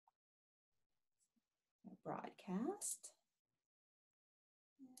broadcast.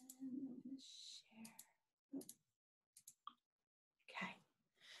 And I'm going to share. Okay.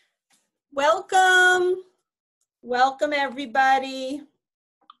 Welcome. Welcome, everybody.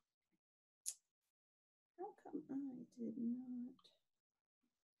 How come I did not?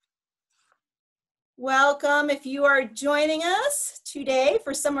 Welcome. If you are joining us today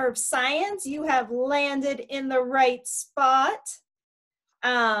for Summer of Science, you have landed in the right spot.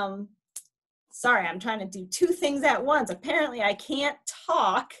 Sorry, I'm trying to do two things at once. Apparently, I can't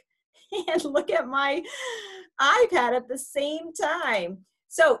talk and look at my iPad at the same time.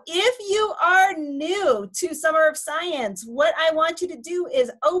 So if you are new to Summer of Science, what I want you to do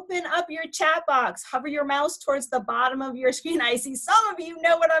is open up your chat box, hover your mouse towards the bottom of your screen. I see some of you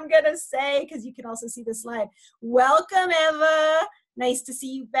know what I'm going to say because you can also see the slide. Welcome, Eva. Nice to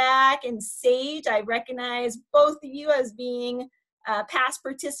see you back. And Sage, I recognize both of you as being past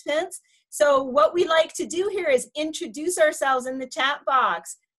participants. So what we like to do here is introduce ourselves in the chat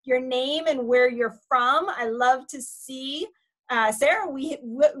box, your name and where you're from. I love to see, Sarah, we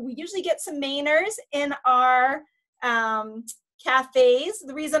usually get some Mainers in our cafes.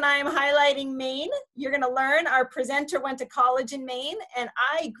 The reason I'm highlighting Maine, you're gonna learn our presenter went to college in Maine and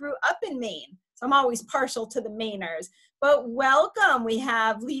I grew up in Maine. So I'm always partial to the Mainers. But welcome, we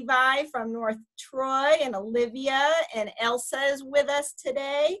have Levi from North Troy and Olivia and Elsa is with us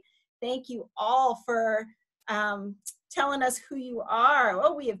today. Thank you all for telling us who you are.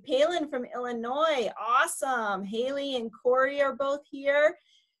 Oh, we have Palin from Illinois. Awesome. Haley and Corey are both here.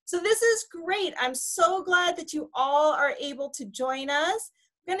 So this is great. I'm so glad that you all are able to join us.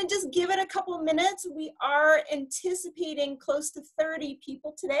 I'm going to just give it a couple minutes. We are anticipating close to 30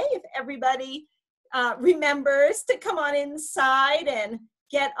 people today. If everybody remembers to come on inside and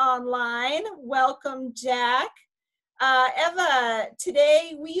get online. Welcome, Jack. Eva,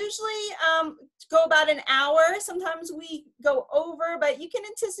 today we usually go about an hour. Sometimes we go over, but you can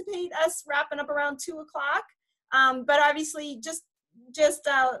anticipate us wrapping up around 2 o'clock. But obviously just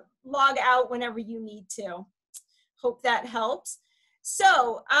log out whenever you need to. Hope that helps.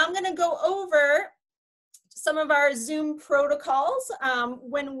 So I'm gonna go over some of our Zoom protocols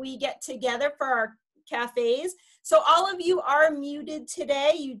when we get together for our cafes. So all of you are muted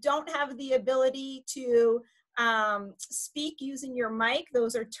today. You don't have the ability to speak using your mic.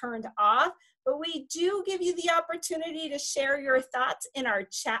 Those are turned off, but we do give you the opportunity to share your thoughts in our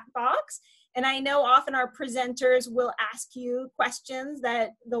chat box. And I know often our presenters will ask you questions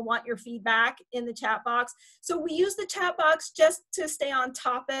that they'll want your feedback in the chat box. So we use the chat box just to stay on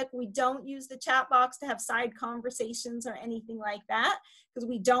topic. We don't use the chat box to have side conversations or anything like that because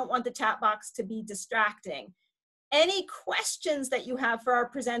we don't want the chat box to be distracting. Any questions that you have for our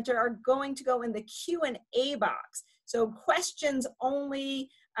presenter are going to go in the Q&A box. So questions only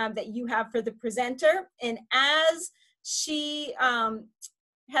that you have for the presenter. And as she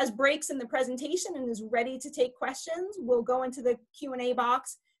has breaks in the presentation and is ready to take questions, we'll go into the Q&A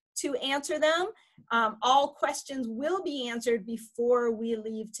box to answer them. All questions will be answered before we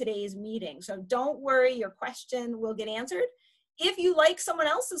leave today's meeting. So don't worry, your question will get answered. If you like someone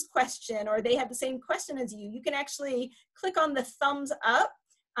else's question or they have the same question as you, you can actually click on the thumbs up.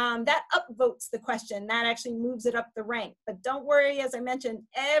 That upvotes the question. That actually moves it up the rank. But don't worry, as I mentioned,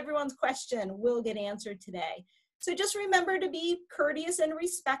 everyone's question will get answered today. So just remember to be courteous and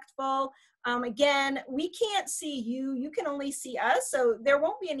respectful. Again, we can't see you. You can only see us. So there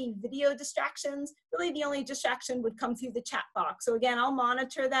won't be any video distractions. Really, the only distraction would come through the chat box. So again, I'll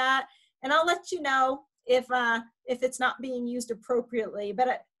monitor that and I'll let you know if it's not being used appropriately.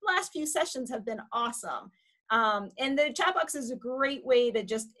 But last few sessions have been awesome. And the chat box is a great way to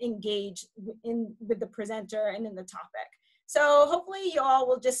just engage with the presenter and in the topic. So hopefully you all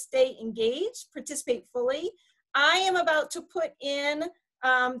will just stay engaged, participate fully. I am about to put in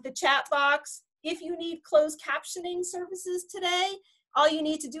the chat box. If you need closed captioning services today, all you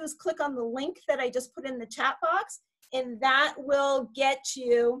need to do is click on the link that I just put in the chat box, and that will get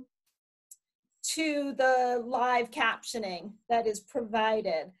you to the live captioning that is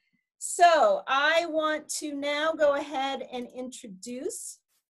provided. So I want to now go ahead and introduce,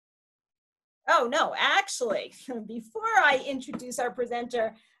 oh no, actually, before I introduce our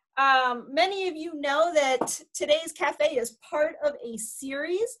presenter, many of you know that today's cafe is part of a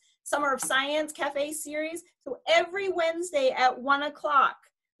series, Summer of Science Cafe series. So every Wednesday at 1 o'clock,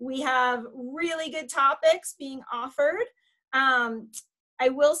 we have really good topics being offered. I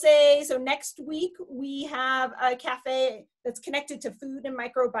will say, so next week we have a cafe that's connected to food and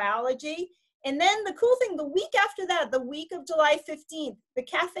microbiology. And then the cool thing, the week after that, the week of July 15th, the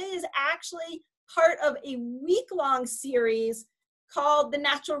cafe is actually part of a week-long series called the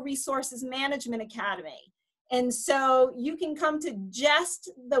Natural Resources Management Academy. And so you can come to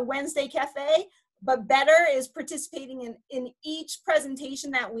just the Wednesday Cafe, but better is participating in each presentation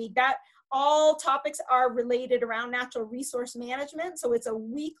that week. That all topics are related around natural resource management. So it's a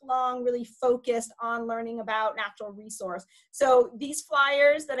week-long, really focused on learning about natural resource. So these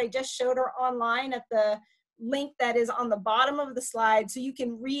flyers that I just showed are online at the link that is on the bottom of the slide. So you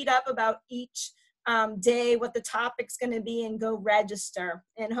can read up about each day, what the topic's gonna be, and go register.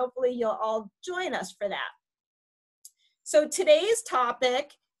 And hopefully you'll all join us for that. So today's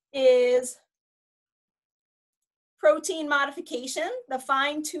topic is protein modification, the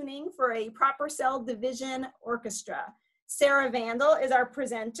fine-tuning for a proper cell division orchestra. Sarah Vandal is our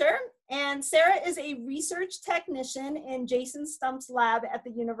presenter, and Sarah is a research technician in Jason Stumpff's lab at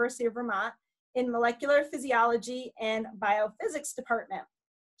the University of Vermont in Molecular Physiology and Biophysics department.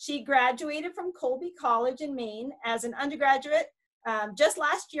 She graduated from Colby College in Maine as an undergraduate just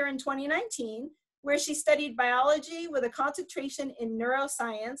last year in 2019, where she studied biology with a concentration in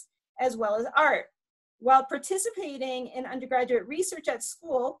neuroscience as well as art. While participating in undergraduate research at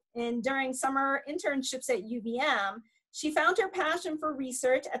school and during summer internships at UVM, she found her passion for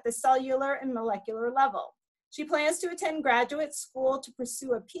research at the cellular and molecular level. She plans to attend graduate school to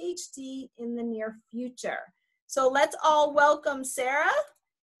pursue a Ph.D. in the near future. So let's all welcome Sarah,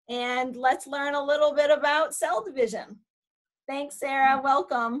 and let's learn a little bit about cell division. Thanks, Sarah.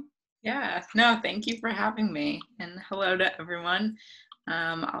 Welcome. Yeah, no, thank you for having me, and hello to everyone.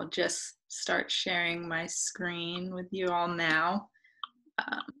 I'll just start sharing my screen with you all now.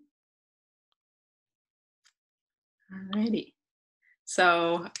 Alrighty.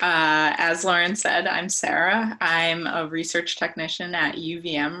 So as Lauren said, I'm Sarah. I'm a research technician at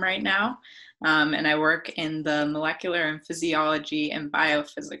UVM right now, and I work in the Molecular and Physiology and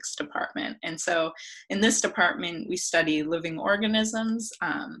Biophysics department. And so in this department, we study living organisms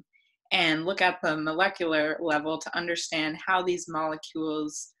and look at the molecular level to understand how these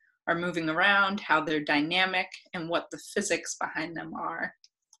molecules are moving around, how they're dynamic, and what the physics behind them are,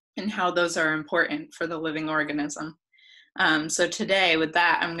 and how those are important for the living organism. So today, with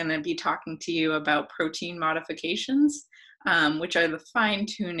that, I'm going to be talking to you about protein modifications, which are the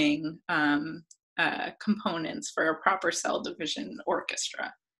fine-tuning components for a proper cell division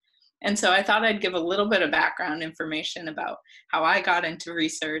orchestra. And so I thought I'd give a little bit of background information about how I got into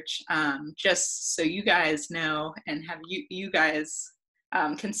research, just so you guys know and have you guys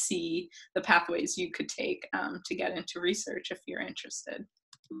can see the pathways you could take to get into research if you're interested.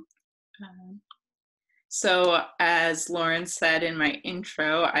 So as Lauren said in my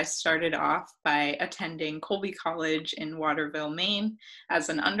intro, I started off by attending Colby College in Waterville, Maine as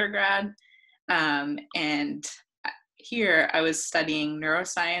an undergrad. And here I was studying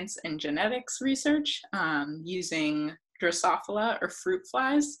neuroscience and genetics research using Drosophila or fruit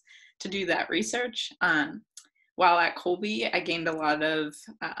flies to do that research. While at Colby, I gained a lot of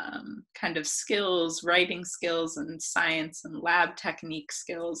kind of skills, writing skills and science and lab technique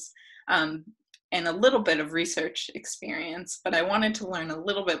skills, and a little bit of research experience, but I wanted to learn a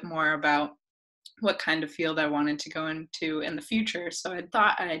little bit more about what kind of field I wanted to go into in the future. So I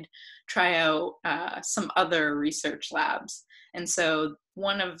thought I'd try out some other research labs. And so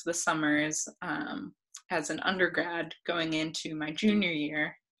one of the summers as an undergrad going into my junior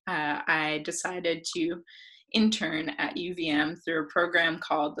year, I decided to intern at UVM through a program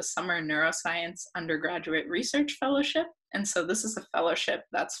called the Summer Neuroscience Undergraduate Research Fellowship. And so this is a fellowship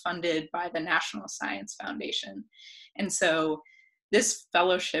that's funded by the National Science Foundation. And so this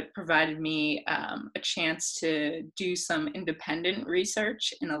fellowship provided me a chance to do some independent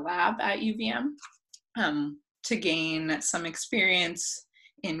research in a lab at UVM to gain some experience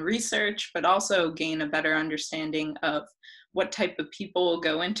in research, but also gain a better understanding of what type of people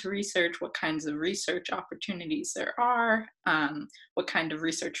go into research, what kinds of research opportunities there are, what kind of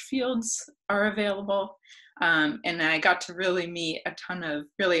research fields are available. And I got to really meet a ton of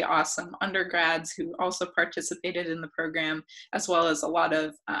really awesome undergrads who also participated in the program, as well as a lot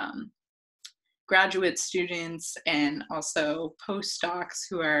of graduate students and also postdocs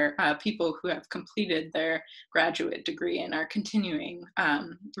who are people who have completed their graduate degree and are continuing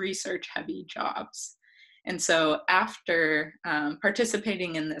research-heavy jobs. And so after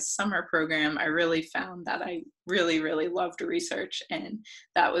participating in this summer program, I really found that I really, really loved research, and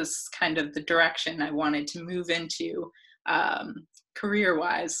that was kind of the direction I wanted to move into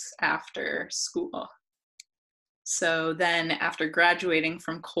career-wise after school. So then after graduating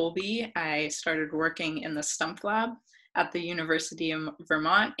from Colby, I started working in the Stumpff lab at the University of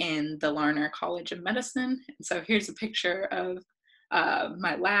Vermont in the Larner College of Medicine. And so here's a picture of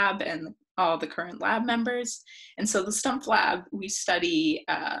my lab and all the current lab members. And so the Stumpff lab, we study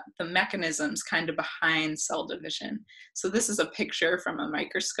the mechanisms kind of behind cell division. So this is a picture from a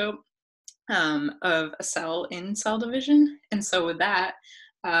microscope of a cell in cell division. And so with that,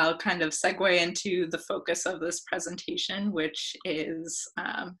 I'll kind of segue into the focus of this presentation, which is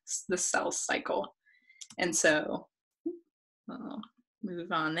the cell cycle. And so I'll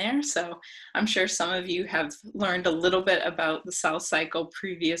move on there. So I'm sure some of you have learned a little bit about the cell cycle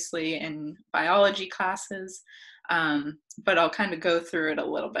previously in biology classes, but I'll kind of go through it a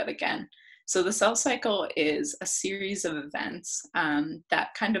little bit again. So the cell cycle is a series of events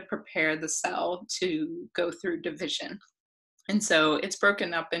that kind of prepare the cell to go through division. And so it's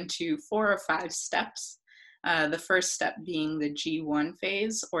broken up into 4 or 5 steps. The first step being the G1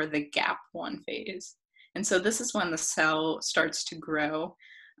 phase or the gap 1 phase. And so this is when the cell starts to grow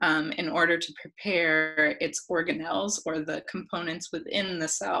in order to prepare its organelles or the components within the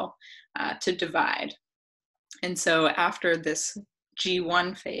cell to divide. And so after this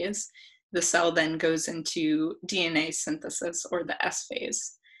G1 phase, the cell then goes into DNA synthesis or the S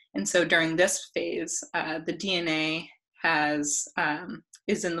phase. And so during this phase, the DNA is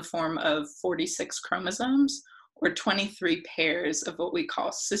in the form of 46 chromosomes or 23 pairs of what we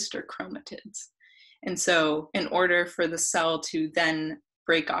call sister chromatids. And so in order for the cell to then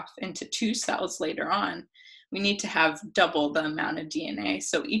break off into 2 cells later on, we need to have double the amount of DNA.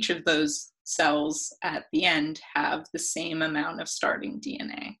 So each of those cells at the end have the same amount of starting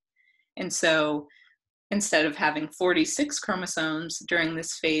DNA. And so instead of having 46 chromosomes during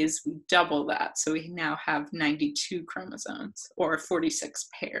this phase, we double that. So we now have 92 chromosomes or 46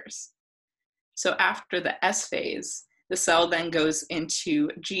 pairs. So after the S phase, the cell then goes into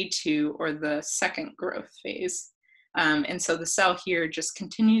G2 or the second growth phase. And so the cell here just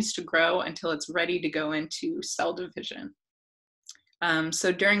continues to grow until it's ready to go into cell division.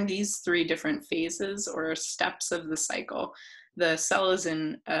 So during these 3 different phases or steps of the cycle, the cell is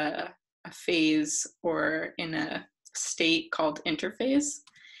in a phase or in a state called interphase.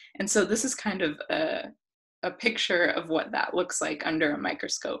 And so this is kind of a picture of what that looks like under a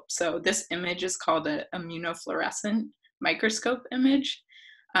microscope. So this image is called an immunofluorescent microscope image,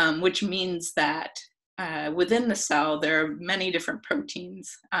 which means that within the cell, there are many different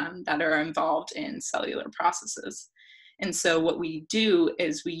proteins that are involved in cellular processes. And so what we do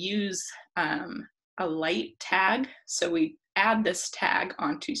is we use a light tag. So we add this tag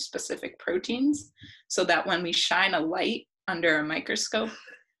onto specific proteins so that when we shine a light under a microscope,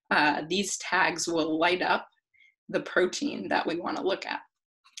 these tags will light up the protein that we want to look at.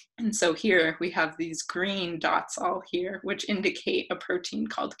 And so here we have these green dots all here, which indicate a protein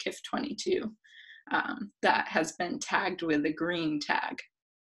called KIF22 that has been tagged with a green tag.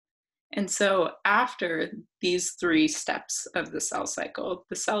 And so after these 3 steps of the cell cycle,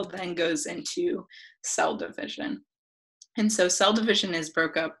 the cell then goes into cell division. And so cell division is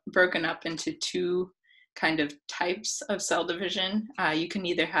broken up into 2 kind of types of cell division. You can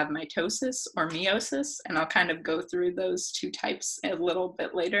either have mitosis or meiosis, and I'll kind of go through those 2 types a little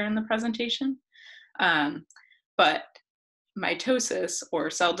bit later in the presentation. But mitosis or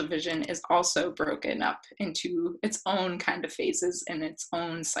cell division is also broken up into its own kind of phases in its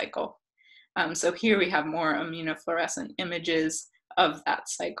own cycle. So here we have more immunofluorescent images of that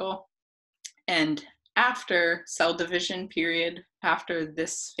cycle. And after cell division period, after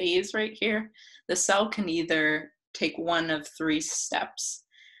this phase right here, the cell can either take one of 3 steps.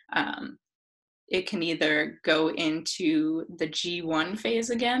 It can either go into the G1 phase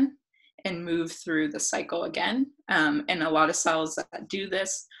again and move through the cycle again. And a lot of cells that do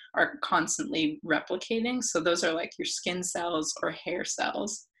this are constantly replicating. So those are like your skin cells or hair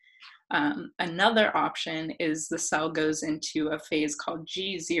cells. Another option is the cell goes into a phase called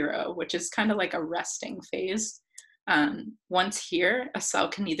G0, which is kind of like a resting phase. Once here, a cell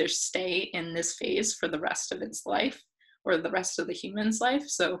can either stay in this phase for the rest of its life or the rest of the human's life.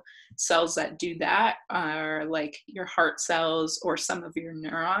 So cells that do that are like your heart cells or some of your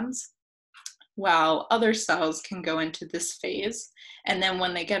neurons, while other cells can go into this phase. And then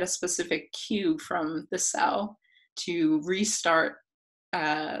when they get a specific cue from the cell to restart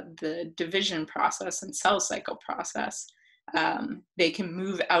the division process and cell cycle process, they can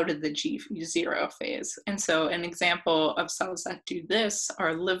move out of the G0 phase. And so an example of cells that do this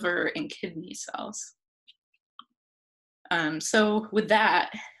are liver and kidney cells. So with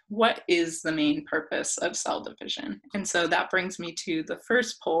that, what is the main purpose of cell division? And so that brings me to the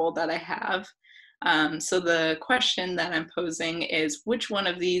first poll that I have, So the question that I'm posing is, which one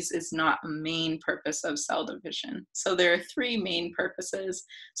of these is not a main purpose of cell division? So there are three main purposes.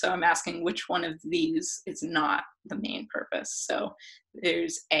 So I'm asking which one of these is not the main purpose. So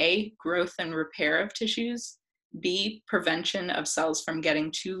there's A, growth and repair of tissues, B, prevention of cells from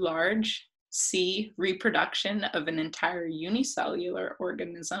getting too large, C, reproduction of an entire unicellular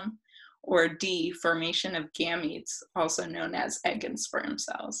organism, or D, formation of gametes, also known as egg and sperm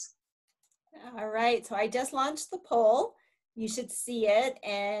cells. All right, so I just launched the poll. You should see it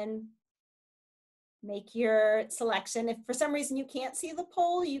and make your selection. If for some reason you can't see the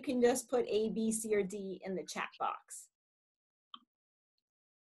poll, you can just put A, B, C, or D in the chat box.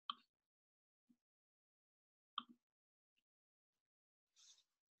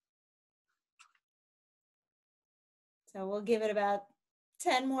 So we'll give it about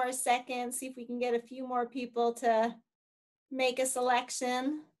 10 more seconds, see if we can get a few more people to make a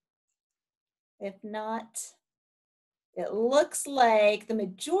selection. If not, it looks like the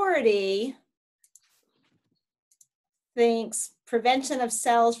majority thinks prevention of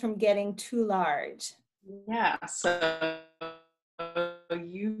cells from getting too large. Yeah, so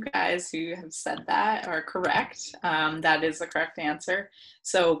you guys who have said that are correct. That is the correct answer.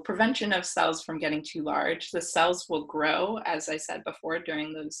 So prevention of cells from getting too large. The cells will grow, as I said before,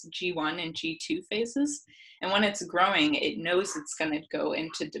 during those G1 and G2 phases. And when it's growing, it knows it's going to go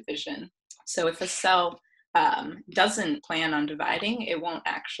into division. So if a cell doesn't plan on dividing, it won't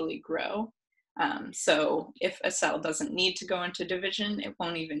actually grow. So if a cell doesn't need to go into division, it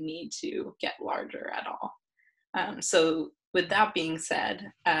won't even need to get larger at all. So with that being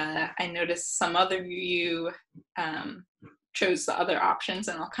said, I noticed some other of you chose the other options,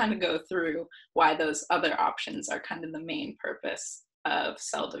 and I'll kind of go through why those other options are kind of the main purpose of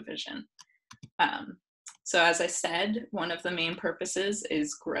cell division. So as I said, one of the main purposes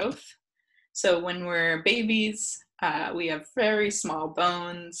is growth. So when we're babies, we have very small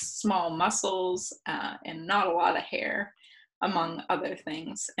bones, small muscles, and not a lot of hair, among other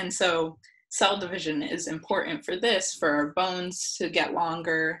things. And so cell division is important for this, for our bones to get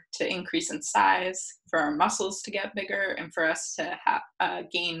longer, to increase in size, for our muscles to get bigger, and for us to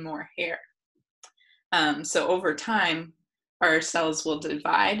gain more hair. So over time, our cells will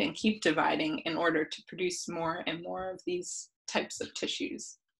divide and keep dividing in order to produce more and more of these types of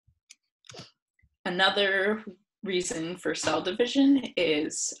tissues. Another reason for cell division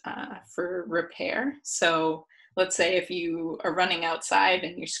is for repair. So let's say if you are running outside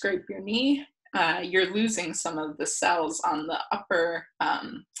and you scrape your knee, you're losing some of the cells on the upper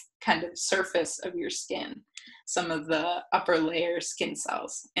kind of surface of your skin, some of the upper layer skin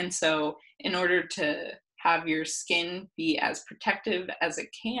cells. And so in order to have your skin be as protective as it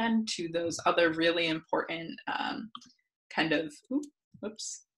can to those other really important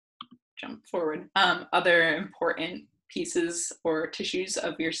other important pieces or tissues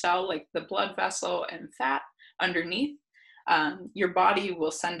of your cell, like the blood vessel and fat underneath, your body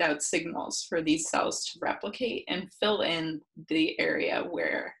will send out signals for these cells to replicate and fill in the area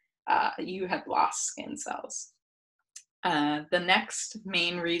where you had lost skin cells. The next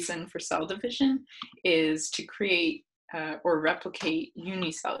main reason for cell division is to create or replicate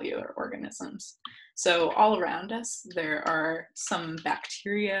unicellular organisms. So all around us, there are some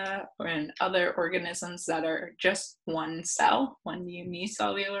bacteria and other organisms that are just one cell, one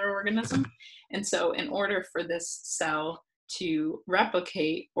unicellular organism. And so in order for this cell to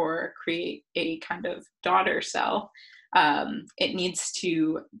replicate or create a kind of daughter cell, it needs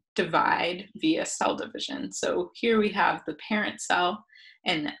to divide via cell division. So here we have the parent cell,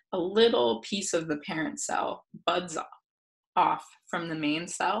 and a little piece of the parent cell buds off from the main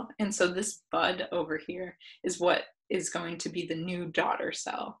cell. And so this bud over here is what is going to be the new daughter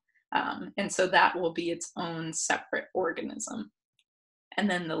cell. And so that will be its own separate organism. And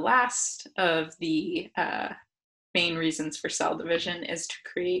then the last of the main reasons for cell division is to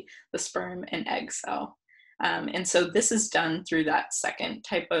create the sperm and egg cell. And so this is done through that second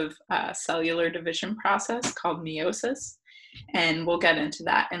type of cellular division process called meiosis. And we'll get into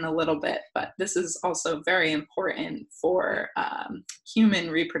that in a little bit, but this is also very important for human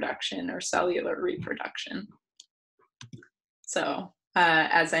reproduction or cellular reproduction. So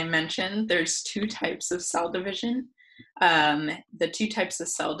as I mentioned, there's two types of cell division. The two types of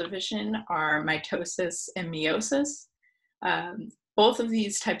cell division are mitosis and meiosis. Both of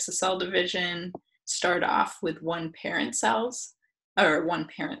these types of cell division start off with one parent cell,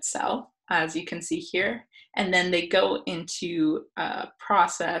 as you can see here, and then they go into a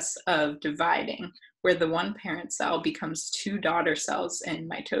process of dividing where the one parent cell becomes two daughter cells in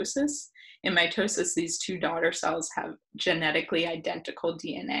mitosis. In mitosis, these two daughter cells have genetically identical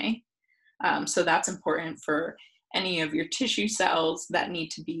DNA. So that's important for any of your tissue cells that need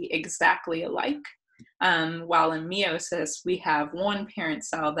to be exactly alike. While in meiosis, we have one parent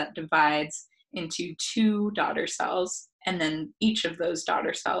cell that divides into two daughter cells, and then each of those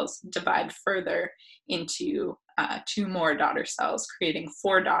daughter cells divide further into two more daughter cells, creating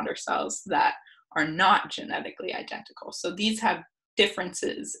four daughter cells that are not genetically identical. So these have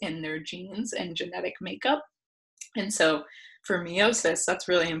differences in their genes and genetic makeup. And so for meiosis, that's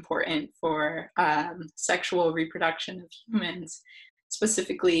really important for sexual reproduction of humans.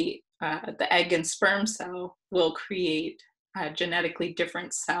 Specifically, the egg and sperm cell will create genetically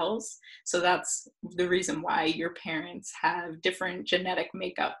different cells. So that's the reason why your parents have different genetic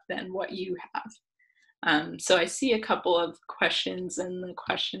makeup than what you have. So I see a couple of questions in the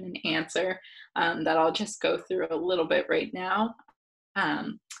question and answer that I'll just go through a little bit right now.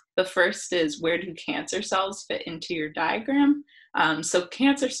 The first is, where do cancer cells fit into your diagram? So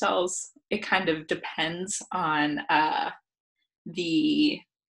cancer cells, it kind of depends on the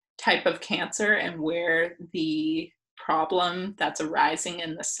type of cancer and where the problem that's arising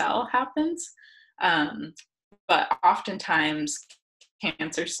in the cell happens. But oftentimes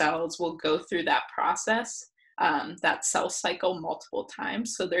cancer cells will go through that process, that cell cycle multiple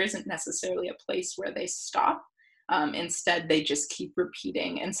times. So there isn't necessarily a place where they stop. Instead, they just keep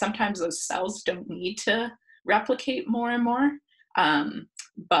repeating. And sometimes those cells don't need to replicate more and more,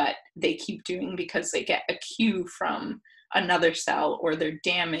 but they keep doing because they get a cue from another cell, or they're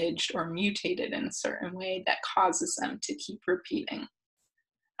damaged or mutated in a certain way that causes them to keep repeating.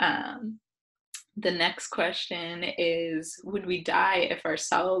 The next question is, would we die if our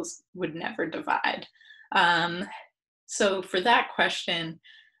cells would never divide? So for that question,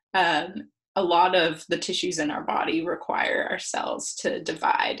 a lot of the tissues in our body require our cells to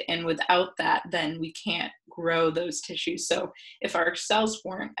divide, and without that, then we can't grow those tissues. So if our cells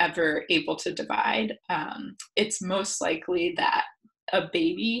weren't ever able to divide, it's most likely that a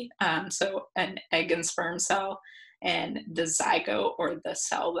baby, so an egg and sperm cell, and the zygote, or the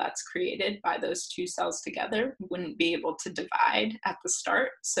cell that's created by those two cells together, wouldn't be able to divide at the start.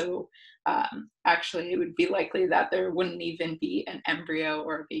 So actually, it would be likely that there wouldn't even be an embryo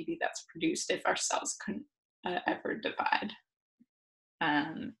or a baby that's produced if our cells couldn't ever divide.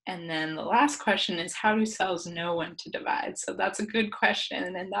 And then the last question is, how do cells know when to divide? So that's a good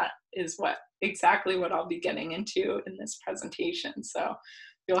question, and that is exactly what I'll be getting into in this presentation. So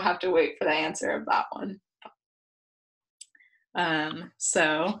you'll have to wait for the answer of that one.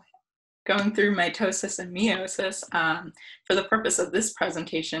 So going through mitosis and meiosis, for the purpose of this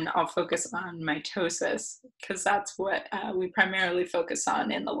presentation, I'll focus on mitosis, because that's what we primarily focus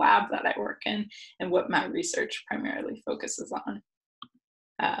on in the lab that I work in, and what my research primarily focuses on.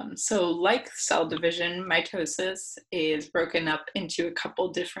 So like cell division, mitosis is broken up into a couple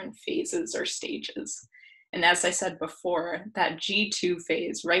different phases or stages. And as I said before, that G2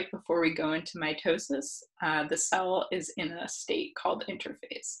 phase, right before we go into mitosis, the cell is in a state called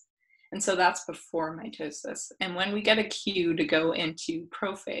interphase. And so that's before mitosis. And when we get a cue to go into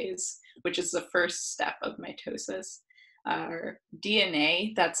prophase, which is the first step of mitosis, our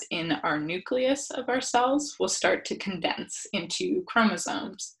DNA that's in our nucleus of our cells will start to condense into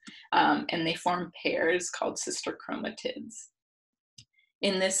chromosomes, and they form pairs called sister chromatids.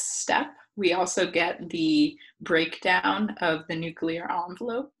 In this step, we also get the breakdown of the nuclear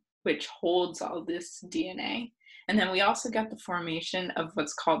envelope, which holds all this DNA. And then we also get the formation of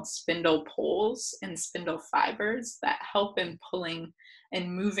what's called spindle poles and spindle fibers that help in pulling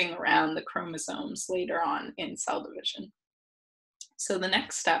and moving around the chromosomes later on in cell division. So the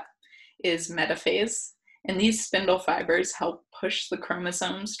next step is metaphase, and these spindle fibers help push the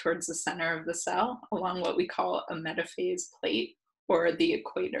chromosomes towards the center of the cell along what we call a metaphase plate, or the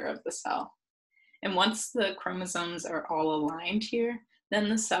equator of the cell. And once the chromosomes are all aligned here, then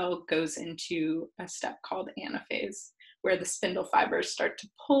the cell goes into a step called anaphase, where the spindle fibers start to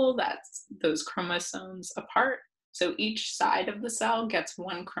pull those chromosomes apart. So each side of the cell gets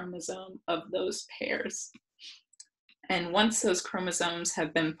one chromosome of those pairs. And once those chromosomes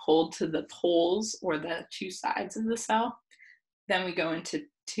have been pulled to the poles, or the two sides of the cell, then we go into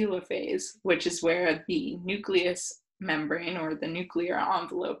telophase, which is where the nucleus membrane, or the nuclear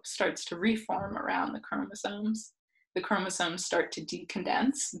envelope, starts to reform around the chromosomes. The chromosomes start to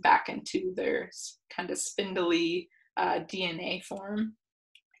decondense back into their kind of spindly DNA form.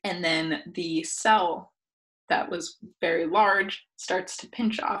 And then the cell that was very large starts to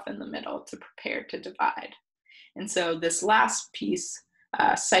pinch off in the middle to prepare to divide. And so this last piece,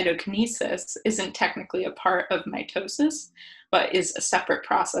 cytokinesis, isn't technically a part of mitosis, but is a separate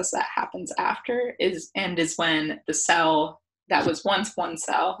process that happens after, is when the cell that was once one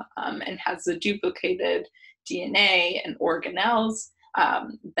cell and has the duplicated DNA and organelles,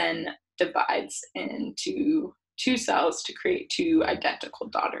 then divides into two cells to create two identical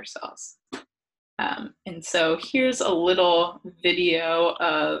daughter cells. And so here's a little video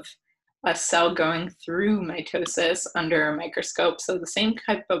of a cell going through mitosis under a microscope. So the same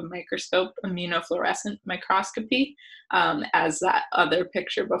type of microscope, immunofluorescent microscopy, as that other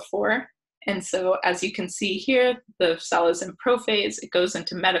picture before. And so as you can see here, the cell is in prophase, it goes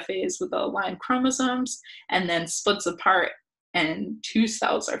into metaphase with the aligned chromosomes, and then splits apart and two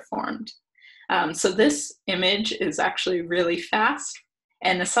cells are formed. So this image is actually really fast,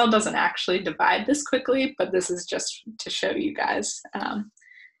 and the cell doesn't actually divide this quickly, but this is just to show you guys.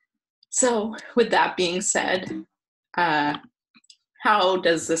 So with that being said, how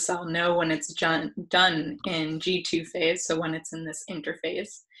does the cell know when it's done in G2 phase, so when it's in this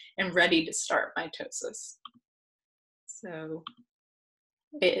interphase, and ready to start mitosis? So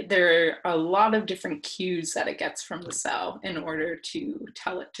there are a lot of different cues that it gets from the cell in order to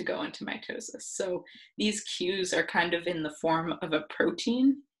tell it to go into mitosis. So these cues are kind of in the form of a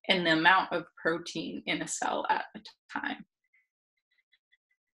protein and the amount of protein in a cell at a time.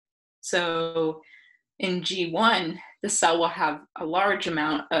 So in G1, the cell will have a large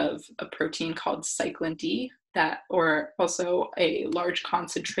amount of a protein called cyclin D, or also a large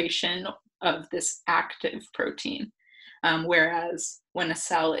concentration of this active protein. Whereas when a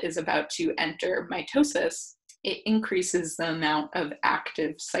cell is about to enter mitosis, it increases the amount of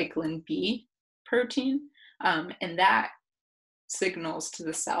active cyclin B protein, and that signals to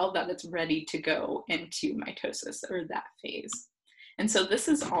the cell that it's ready to go into mitosis, or that phase. And so this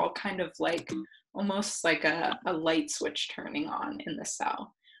is all kind of like almost like a light switch turning on in the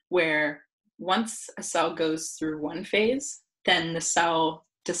cell, where once a cell goes through one phase, then the cell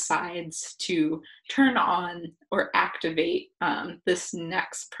decides to turn on or activate this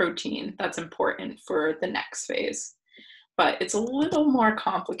next protein that's important for the next phase. But it's a little more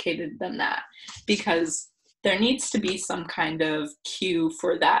complicated than that, because there needs to be some kind of cue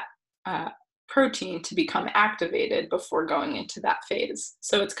for that protein to become activated before going into that phase.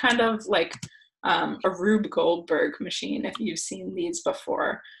 So it's kind of like a Rube Goldberg machine, if you've seen these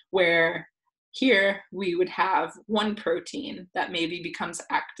before, where here we would have one protein that maybe becomes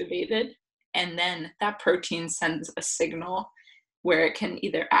activated, and then that protein sends a signal where it can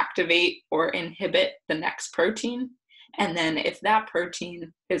either activate or inhibit the next protein. And then if that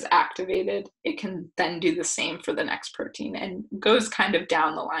protein is activated, it can then do the same for the next protein and goes kind of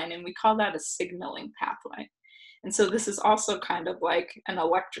down the line. And we call that a signaling pathway. And so this is also kind of like an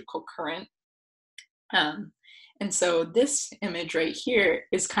electrical current. And so this image right here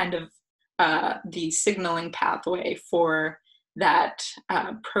is kind of the signaling pathway for that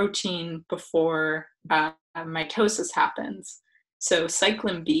protein before mitosis happens. So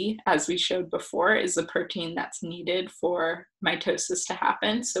cyclin B, as we showed before, is the protein that's needed for mitosis to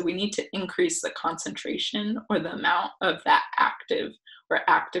happen. So we need to increase the concentration or the amount of that active or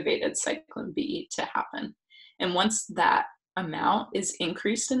activated cyclin B to happen. And once that amount is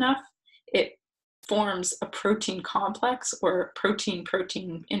increased enough, it forms a protein complex or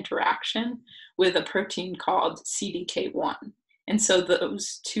protein-protein interaction with a protein called CDK1. And so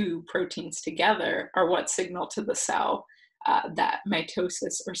those two proteins together are what signal to the cell that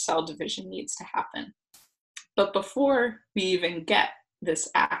mitosis or cell division needs to happen. But before we even get this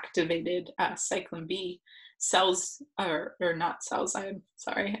activated cyclin B,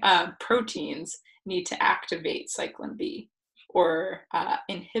 proteins need to activate cyclin B or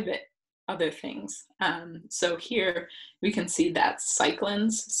inhibit other things. So here we can see that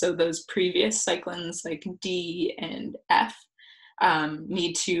cyclins, so those previous cyclins like D and F,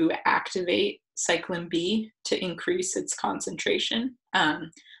 need to activate cyclin B to increase its concentration.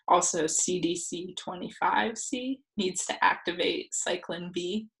 Also CDC25C needs to activate cyclin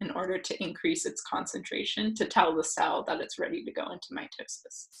B in order to increase its concentration to tell the cell that it's ready to go into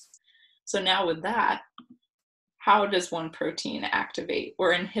mitosis. So now with that, how does one protein activate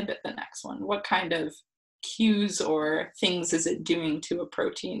or inhibit the next one? What kind of cues or things is it doing to a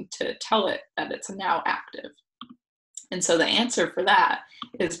protein to tell it that it's now active? And so the answer for that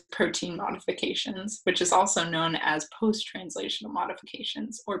is protein modifications, which is also known as post-translational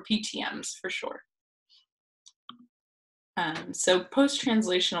modifications, or PTMs for short. So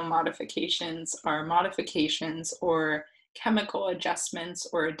post-translational modifications are modifications or chemical adjustments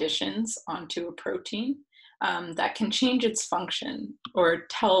or additions onto a protein that can change its function or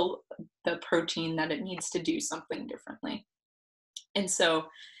tell the protein that it needs to do something differently. And so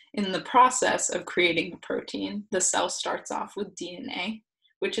in the process of creating a protein, the cell starts off with DNA,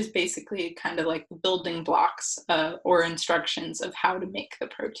 which is basically kind of like the building blocks or instructions of how to make the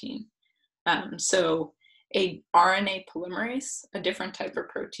protein. So a RNA polymerase, a different type of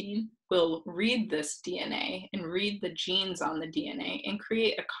protein, will read this DNA and read the genes on the DNA and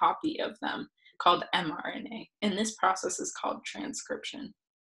create a copy of them called mRNA. And this process is called transcription.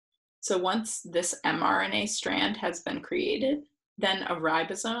 So once this mRNA strand has been created, then a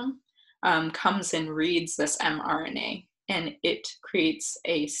ribosome comes and reads this mRNA, and it creates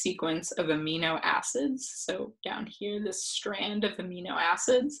a sequence of amino acids. So down here, this strand of amino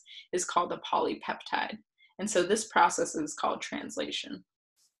acids is called a polypeptide. And so this process is called translation.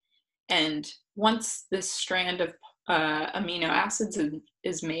 And once this strand of amino acids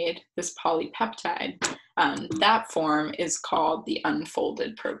is made, this polypeptide, that form is called the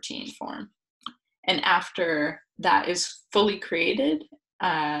unfolded protein form. And after that is fully created,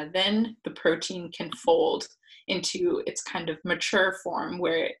 then the protein can fold into its kind of mature form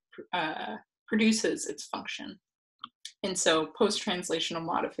where it produces its function. And so post-translational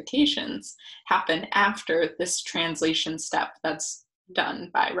modifications happen after this translation step that's done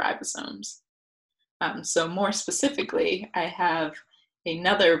by ribosomes. So more specifically, I have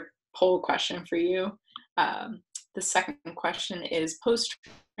another poll question for you. The second question is,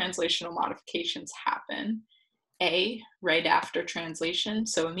 post-translational modifications happen A, right after translation,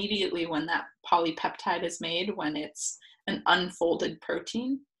 so immediately when that polypeptide is made, when it's an unfolded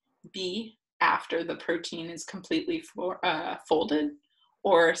protein, B, after the protein is completely folded,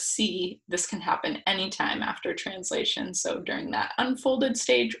 or C, this can happen anytime after translation, so during that unfolded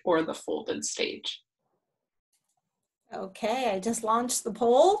stage or the folded stage. Okay, I just launched the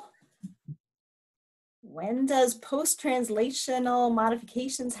poll. When does post-translational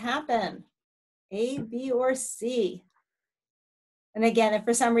modifications happen? A, B, or C? And again, if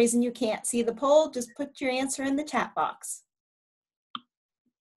for some reason you can't see the poll, just put your answer in the chat box.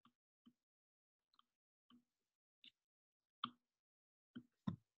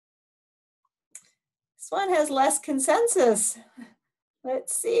 This one has less consensus.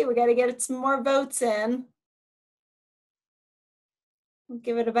 Let's see, we got to get some more votes in. We'll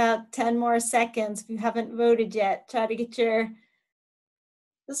give it about 10 more seconds if you haven't voted yet. Try to get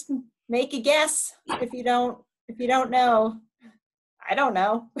just make a guess if you don't know. I don't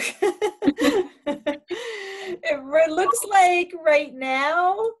know. It looks like right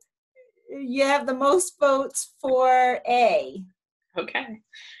now you have the most votes for A. Okay.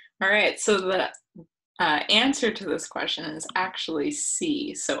 All right. So the answer to this question is actually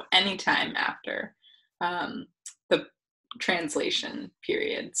C. So anytime after the translation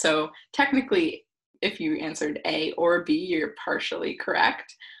period. So technically, if you answered A or B, you're partially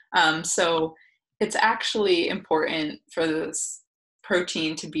correct. So it's actually important for this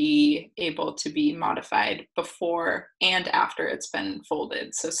protein to be able to be modified before and after it's been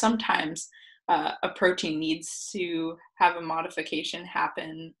folded. So sometimes a protein needs to have a modification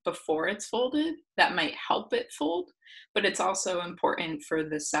happen before it's folded. That might help it fold, but it's also important for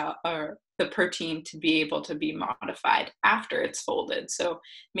the cell or the protein to be able to be modified after it's folded. So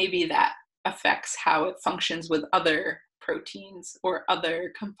maybe that affects how it functions with other proteins or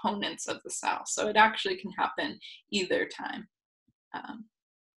other components of the cell. So it actually can happen either time.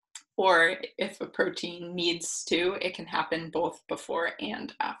 Or if a protein needs to, it can happen both before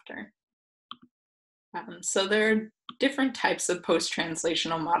and after. So there are different types of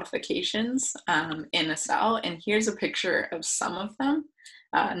post-translational modifications in a cell, and here's a picture of some of them.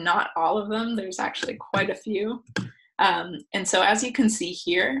 Not all of them, there's actually quite a few. And so as you can see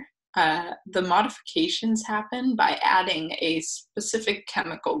here, the modifications happen by adding a specific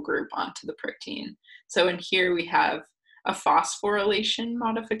chemical group onto the protein. So in here we have a phosphorylation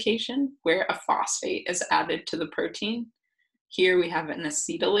modification where a phosphate is added to the protein. Here we have an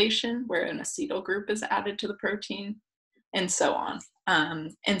acetylation where an acetyl group is added to the protein, and so on.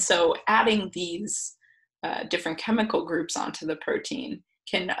 And so adding these different chemical groups onto the protein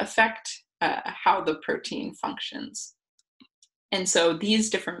can affect how the protein functions. And so these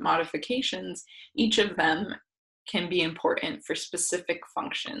different modifications, each of them can be important for specific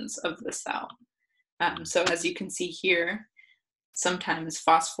functions of the cell. So as you can see here, sometimes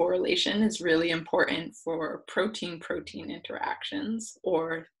phosphorylation is really important for protein-protein interactions,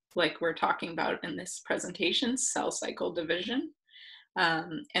 or like we're talking about in this presentation, cell cycle division,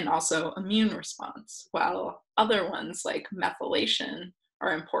 and also immune response, while other ones like methylation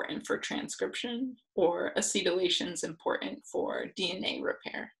are important for transcription, or acetylation is important for DNA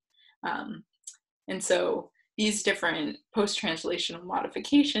repair. And so these different post-translational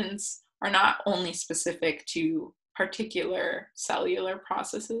modifications are not only specific to particular cellular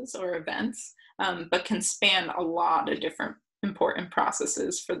processes or events, but can span a lot of different important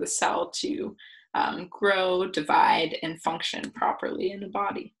processes for the cell to grow, divide, and function properly in the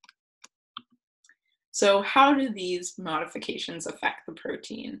body. So how do these modifications affect the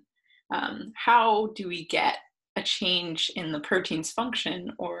protein? How do we get a change in the protein's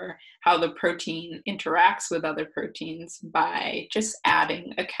function, or how the protein interacts with other proteins by just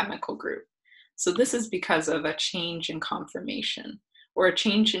adding a chemical group? So this is because of a change in conformation, or a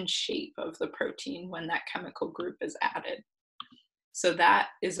change in shape of the protein when that chemical group is added. So that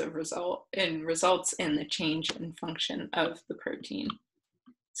is a result and results in the change in function of the protein.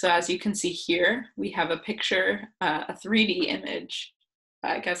 So as you can see here, we have a picture, a 3D image.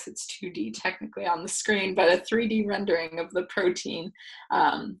 I guess it's 2D technically on the screen, but a 3D rendering of the protein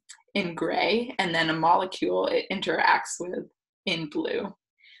in gray, and then a molecule it interacts with in blue.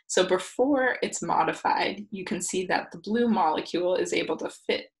 So before it's modified, you can see that the blue molecule is able to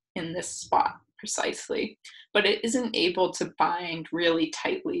fit in this spot precisely, but it isn't able to bind really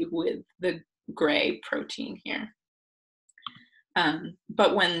tightly with the gray protein here.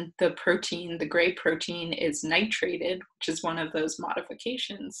 But when the gray protein is nitrated, which is one of those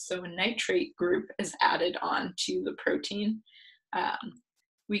modifications, so a nitrate group is added on to the protein,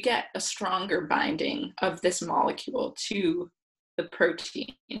 we get a stronger binding of this molecule to the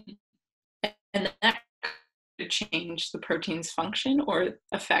protein. And that could change the protein's function or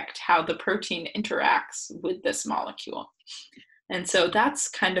affect how the protein interacts with this molecule. And so that's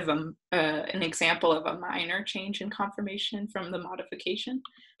kind of an example of a minor change in conformation from the modification,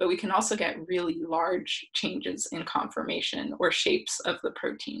 but we can also get really large changes in conformation or shapes of the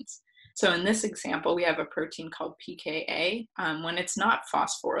proteins. So in this example, we have a protein called pKa. When it's not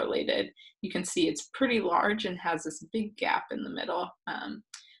phosphorylated, you can see it's pretty large and has this big gap in the middle.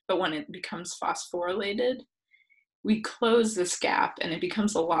 But when it becomes phosphorylated, we close this gap and it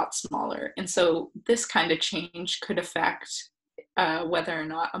becomes a lot smaller. And so this kind of change could affect whether or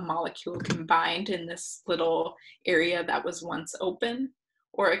not a molecule can bind in this little area that was once open,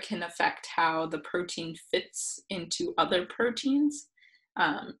 or it can affect how the protein fits into other proteins.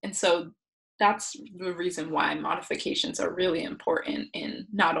 And so that's the reason why modifications are really important in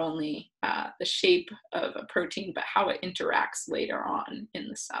not only the shape of a protein, but how it interacts later on in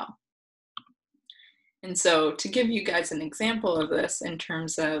the cell. And so to give you guys an example of this in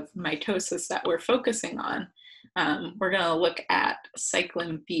terms of mitosis that we're focusing on, we're going to look at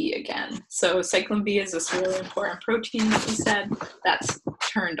cyclin B again. So cyclin B is this really important protein that we said that's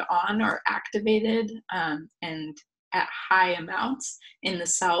turned on or activated and at high amounts in the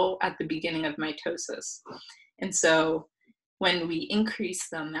cell at the beginning of mitosis. And so when we increase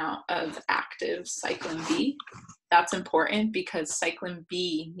the amount of active cyclin B, that's important because cyclin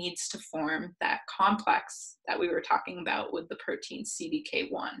B needs to form that complex that we were talking about with the protein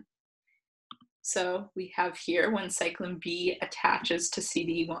CDK1. So we have here when cyclin B attaches to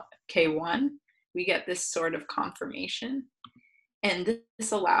CDK1, we get this sort of conformation. And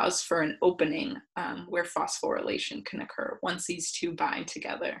this allows for an opening where phosphorylation can occur once these two bind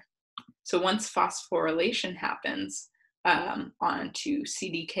together. So once phosphorylation happens onto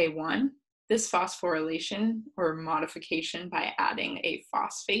CDK1, this phosphorylation or modification by adding a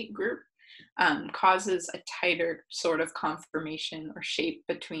phosphate group causes a tighter sort of conformation or shape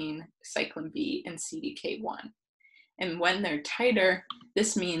between cyclin B and CDK1. And when they're tighter,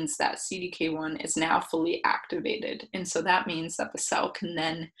 this means that CDK1 is now fully activated. And so that means that the cell can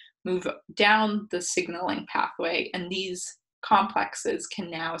then move down the signaling pathway, and these complexes can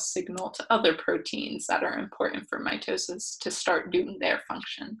now signal to other proteins that are important for mitosis to start doing their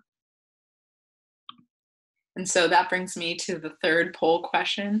function. And so that brings me to the third poll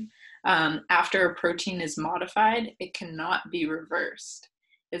question. After a protein is modified, it cannot be reversed.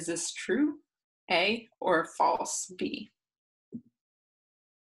 Is this true, A, or false, B?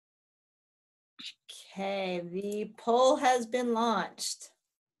 Okay, the poll has been launched.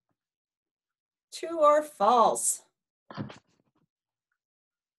 True or false?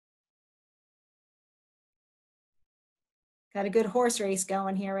 Got a good horse race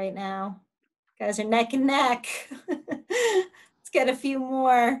going here right now. Guys are neck and neck. Let's get a few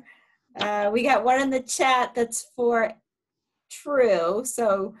more. We got one in the chat that's for true.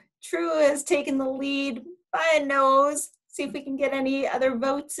 So true has taken the lead by a nose. See if we can get any other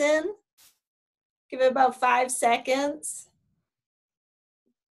votes in. Give it about 5 seconds.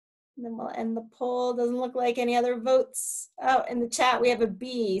 And then we'll end the poll. Doesn't look like any other votes. Oh, in the chat we have a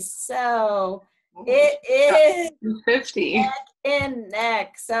B. So it is 50. neck and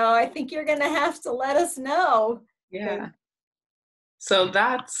neck. So I think you're gonna have to let us know. Yeah. So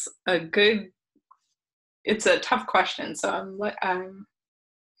that's a good, it's a tough question. So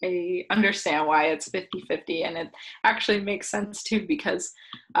I understand why it's 50-50, and it actually makes sense too, because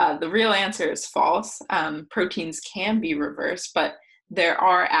the real answer is false. Proteins can be reversed, but there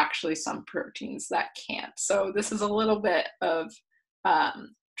are actually some proteins that can't. So this is a little bit of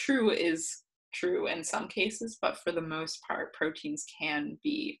true is true in some cases, but for the most part, proteins can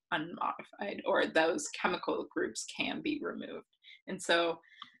be unmodified, or those chemical groups can be removed. And so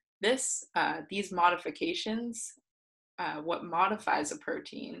these modifications, what modifies a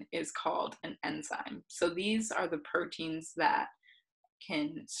protein is called an enzyme. So these are the proteins that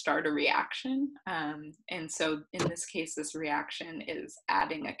can start a reaction. And so in this case, this reaction is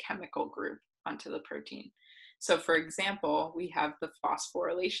adding a chemical group onto the protein. So for example, we have the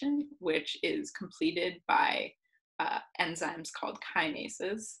phosphorylation, which is completed by enzymes called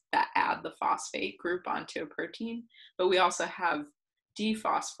kinases that add the phosphate group onto a protein. But we also have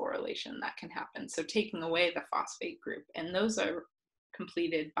dephosphorylation that can happen, so taking away the phosphate group, and those are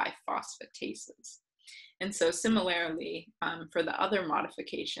completed by phosphatases. And so similarly, for the other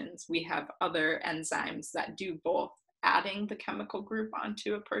modifications, we have other enzymes that do both adding the chemical group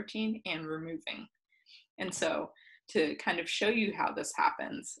onto a protein and removing. And so to kind of show you how this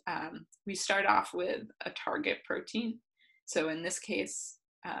happens, we start off with a target protein. So in this case,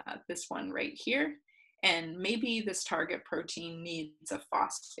 this one right here, and maybe this target protein needs a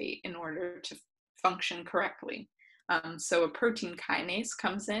phosphate in order to function correctly. So a protein kinase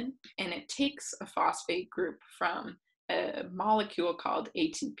comes in and it takes a phosphate group from a molecule called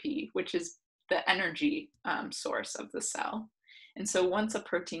ATP, which is the energy source of the cell. And so once a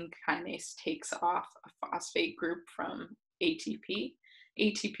protein kinase takes off a phosphate group from ATP,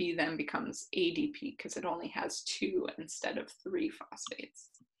 ATP then becomes ADP because it only has 2 instead of 3 phosphates.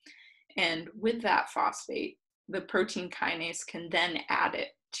 And with that phosphate, the protein kinase can then add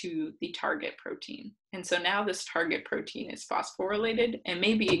it to the target protein. And so now this target protein is phosphorylated, and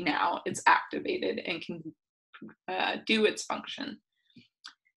maybe now it's activated and can do its function.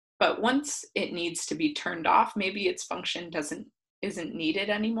 But once it needs to be turned off, maybe its function isn't needed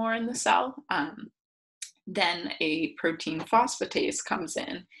anymore in the cell, then a protein phosphatase comes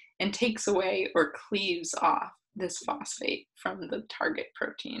in and takes away or cleaves off this phosphate from the target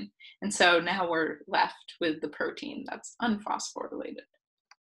protein. And so now we're left with the protein that's unphosphorylated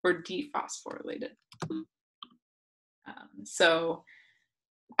or dephosphorylated. So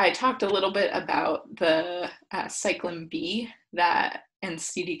I talked a little bit about the cyclin B and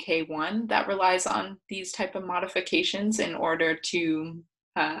CDK1 that relies on these type of modifications in order to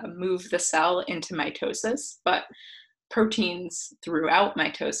move the cell into mitosis. But proteins throughout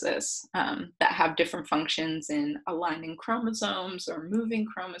mitosis that have different functions in aligning chromosomes or moving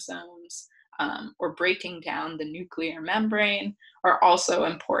chromosomes or breaking down the nuclear membrane are also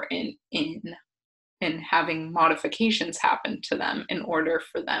important in having modifications happen to them in order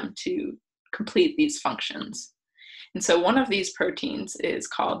for them to complete these functions. And so one of these proteins is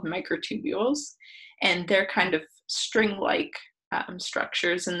called microtubules, and they're kind of string-like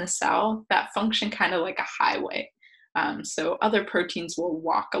structures in the cell that function kind of like a highway. So other proteins will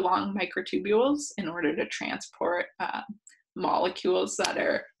walk along microtubules in order to transport molecules that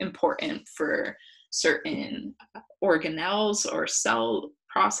are important for certain organelles or cell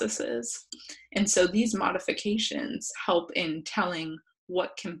processes. And so these modifications help in telling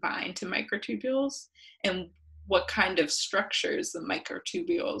what can bind to microtubules and what kind of structures the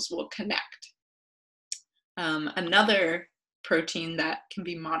microtubules will connect. Another protein that can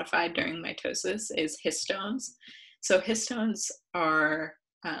be modified during mitosis is histones. So histones are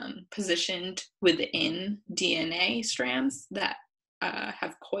positioned within DNA strands that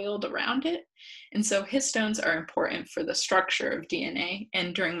have coiled around it. And so histones are important for the structure of DNA.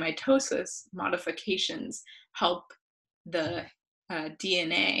 And during mitosis, modifications help the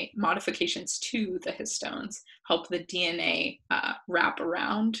DNA, modifications to the histones, help the DNA wrap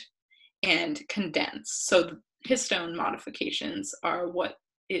around and condense. So the histone modifications are what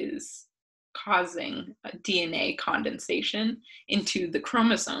is causing DNA condensation into the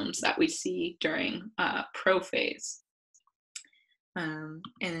chromosomes that we see during prophase.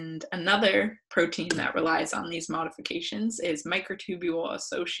 And another protein that relies on these modifications is microtubule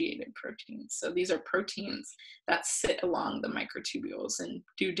associated proteins. So these are proteins that sit along the microtubules and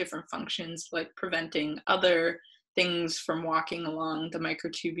do different functions, like preventing other things from walking along the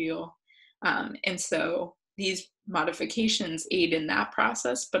microtubule. And so these modifications aid in that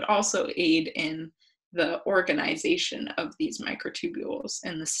process, but also aid in the organization of these microtubules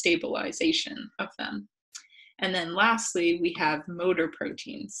and the stabilization of them. And then lastly, we have motor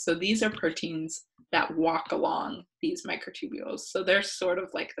proteins. So these are proteins that walk along these microtubules. So they're sort of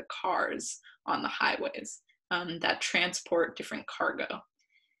like the cars on the highways that transport different cargo.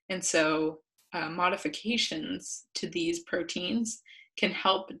 And so modifications to these proteins can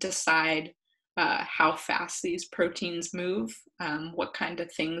help decide how fast these proteins move, what kind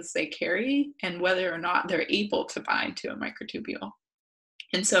of things they carry, and whether or not they're able to bind to a microtubule.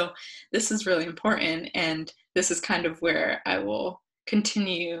 And so this is really important, and this is kind of where I will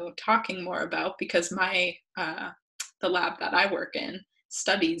continue talking more about, because the lab that I work in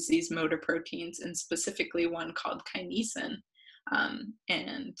studies these motor proteins, and specifically one called kinesin.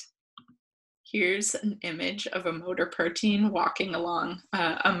 And here's an image of a motor protein walking along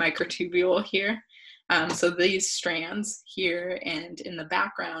a microtubule here. So these strands here and in the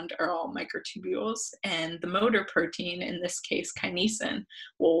background are all microtubules, and the motor protein, in this case kinesin,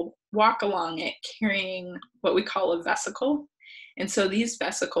 will walk along it carrying what we call a vesicle. And so these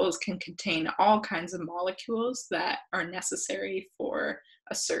vesicles can contain all kinds of molecules that are necessary for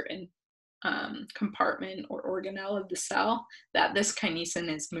a certain compartment or organelle of the cell that this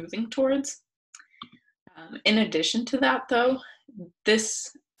kinesin is moving towards. In addition to that, though,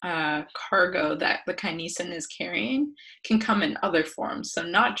 this cargo that the kinesin is carrying can come in other forms. So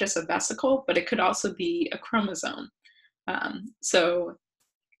not just a vesicle, but it could also be a chromosome. So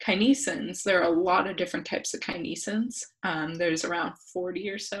kinesins, there are a lot of different types of kinesins. There's around 40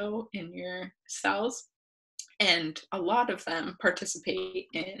 or so in your cells, and a lot of them participate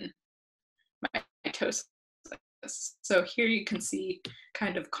in mitosis. So here you can see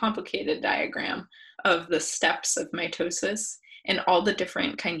kind of complicated diagram of the steps of mitosis and all the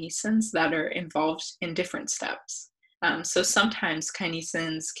different kinesins that are involved in different steps. So sometimes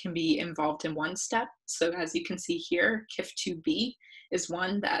kinesins can be involved in one step. So as you can see here, KIF2B is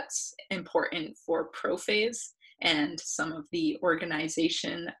one that's important for prophase and some of the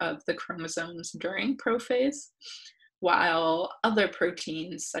organization of the chromosomes during prophase, while other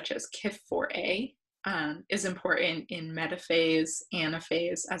proteins such as KIF4A is important in metaphase,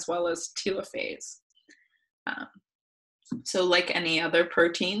 anaphase, as well as telophase. So like any other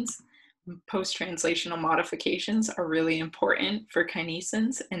proteins, post-translational modifications are really important for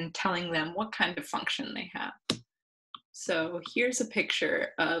kinesins and telling them what kind of function they have. So here's a picture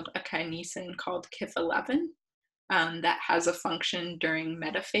of a kinesin called KIF11 that has a function during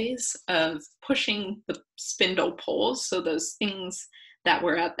metaphase of pushing the spindle poles, so those things that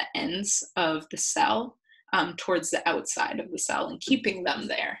were at the ends of the cell, towards the outside of the cell and keeping them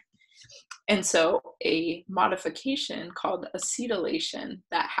there. And so a modification called acetylation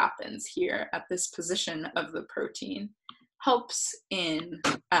that happens here at this position of the protein helps in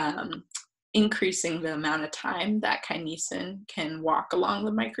increasing the amount of time that kinesin can walk along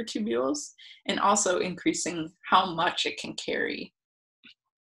the microtubules, and also increasing how much it can carry.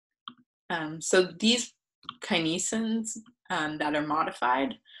 So these kinesins that are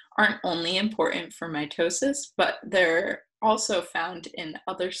modified aren't only important for mitosis, but they're also found in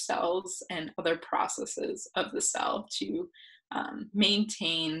other cells and other processes of the cell to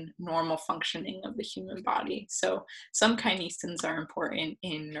maintain normal functioning of the human body. So some kinesins are important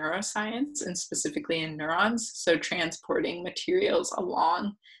in neuroscience, and specifically in neurons, so transporting materials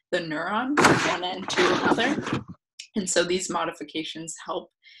along the neuron from one end to another. And so these modifications help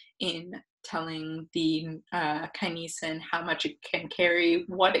in telling the kinesin how much it can carry,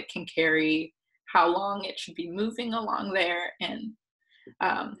 what it can carry, how long it should be moving along there, and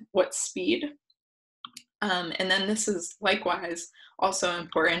what speed. And then this is likewise also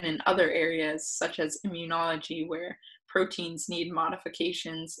important in other areas such as immunology, where proteins need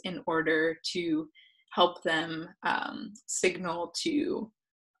modifications in order to help them signal to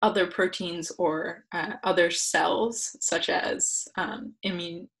other proteins or other cells, such as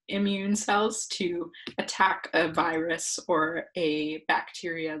immune cells, to attack a virus or a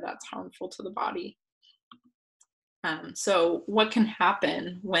bacteria that's harmful to the body. So what can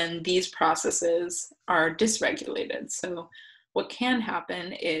happen when these processes are dysregulated? So what can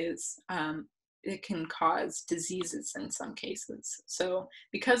happen is it can cause diseases in some cases. So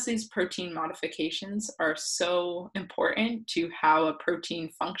because these protein modifications are so important to how a protein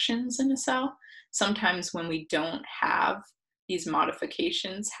functions in a cell, sometimes when we don't have these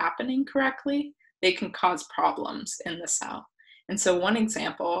modifications happening correctly, they can cause problems in the cell. And so one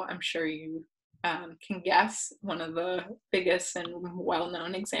example, I'm sure you can guess, one of the biggest and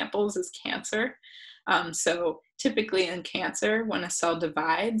well-known examples is cancer. So typically in cancer, when a cell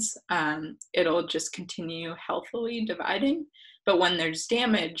divides, it'll just continue healthily dividing. But when there's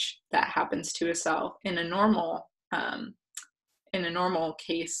damage that happens to a cell in a normal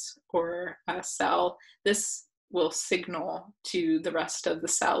case or a cell, this will signal to the rest of the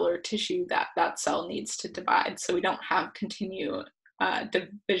cell or tissue that that cell needs to divide. So we don't have continued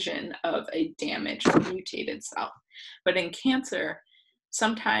division of a damaged or mutated cell. But in cancer,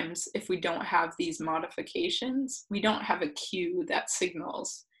 sometimes if we don't have these modifications, we don't have a cue that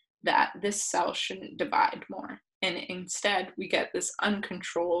signals that this cell shouldn't divide more. And instead, we get this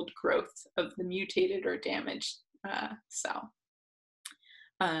uncontrolled growth of the mutated or damaged cell.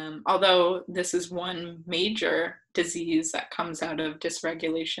 Although this is one major disease that comes out of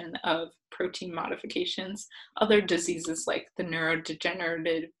dysregulation of protein modifications, other diseases like the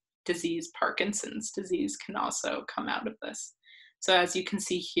neurodegenerative disease, Parkinson's disease, can also come out of this. So as you can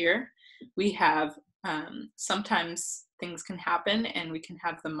see here, we have sometimes things can happen and we can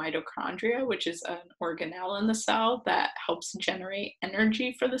have the mitochondria, which is an organelle in the cell that helps generate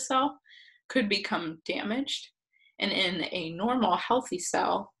energy for the cell, could become damaged. And in a normal healthy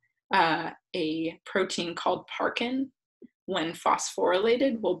cell, a protein called parkin, when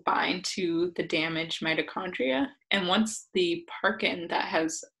phosphorylated, will bind to the damaged mitochondria. And once the parkin that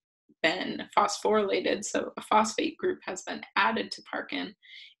has been phosphorylated, so a phosphate group has been added to parkin,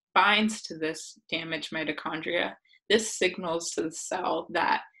 binds to this damaged mitochondria, this signals to the cell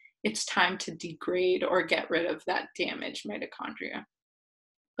that it's time to degrade or get rid of that damaged mitochondria.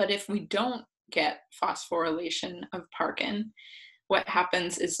 But if we don't get phosphorylation of parkin, what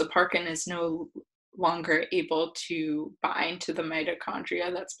happens is the parkin is no longer able to bind to the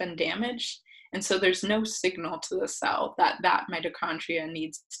mitochondria that's been damaged. And so there's no signal to the cell that that mitochondria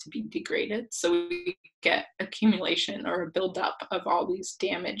needs to be degraded. So we get accumulation or a buildup of all these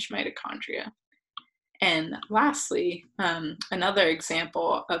damaged mitochondria. And lastly, another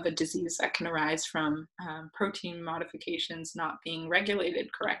example of a disease that can arise from protein modifications not being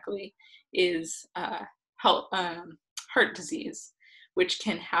regulated correctly is heart disease, which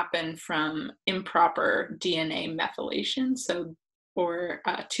can happen from improper DNA methylation, or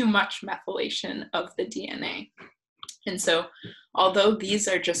too much methylation of the DNA. And so, although these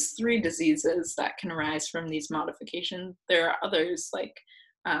are just 3 diseases that can arise from these modifications, there are others like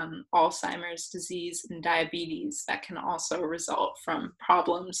Alzheimer's disease and diabetes that can also result from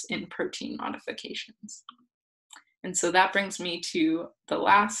problems in protein modifications. And so that brings me to the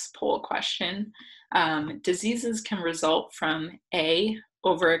last poll question. Diseases can result from A,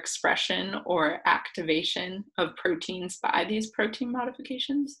 overexpression or activation of proteins by these protein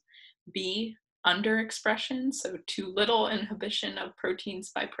modifications, B, underexpression, so too little inhibition of proteins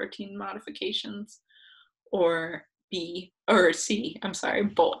by protein modifications, or C,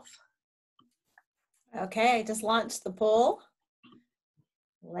 both. Okay, I just launched the poll.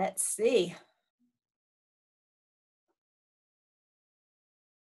 Let's see.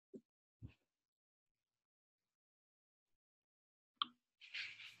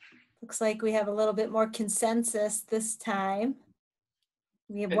 Looks like we have a little bit more consensus this time.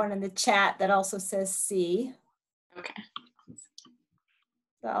 We have one in the chat that also says C. Okay.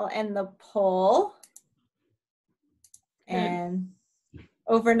 So I'll end the poll. And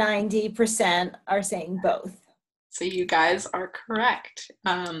over 90% are saying both. So you guys are correct.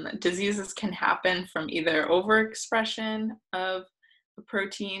 Diseases can happen from either overexpression of a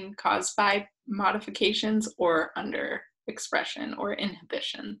protein caused by modifications or underexpression or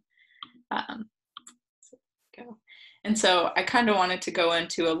inhibition. And so I kind of wanted to go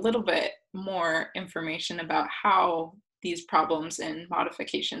into a little bit more information about how these problems and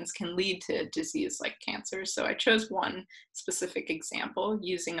modifications can lead to disease like cancer. So I chose one specific example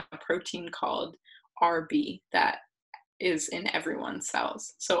using a protein called RB that is in everyone's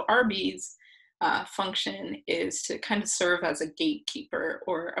cells. So RB's function is to kind of serve as a gatekeeper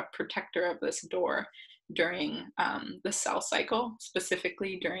or a protector of this door during the cell cycle,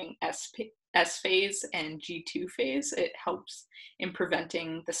 specifically during S phase and G2 phase. It helps in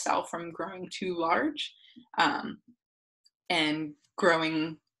preventing the cell from growing too large and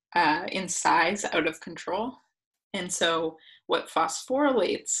growing in size out of control. And so what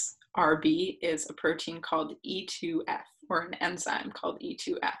phosphorylates RB is a protein called E2F, or an enzyme called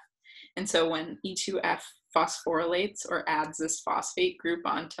E2F. And so when E2F phosphorylates or adds this phosphate group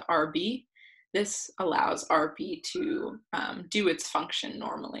onto RB, this allows RB to do its function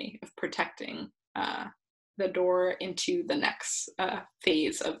normally of protecting the door into the next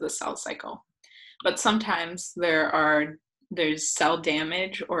phase of the cell cycle. But sometimes there's cell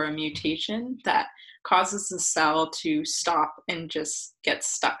damage or a mutation that causes the cell to stop and just get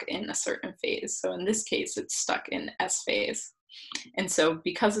stuck in a certain phase. So in this case, it's stuck in S phase. And so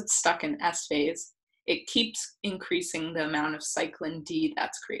because it's stuck in S phase, it keeps increasing the amount of cyclin D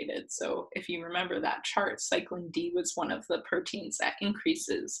that's created. So if you remember that chart, cyclin D was one of the proteins that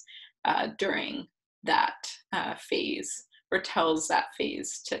increases during that phase, or tells that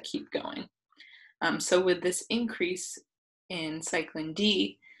phase to keep going. So with this increase in cyclin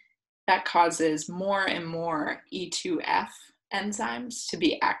D, that causes more and more E2F enzymes to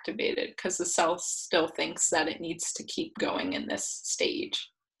be activated because the cell still thinks that it needs to keep going in this stage.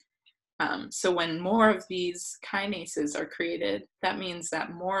 So when more of these kinases are created, that means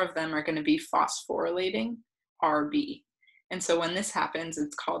that more of them are going to be phosphorylating RB. And so when this happens,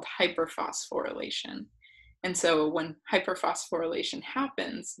 it's called hyperphosphorylation. And so when hyperphosphorylation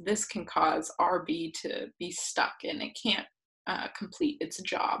happens, this can cause RB to be stuck and it can't complete its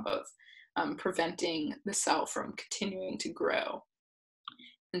job of preventing the cell from continuing to grow.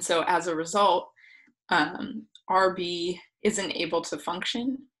 And so as a result, RB isn't able to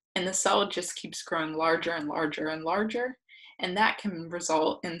function, and the cell just keeps growing larger and larger and larger. And that can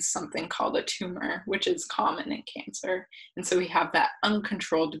result in something called a tumor, which is common in cancer. And so we have that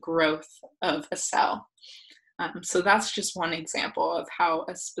uncontrolled growth of a cell. So that's just one example of how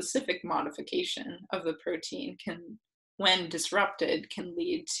a specific modification of the protein can, when disrupted, can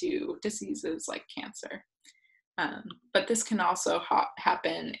lead to diseases like cancer. But this can also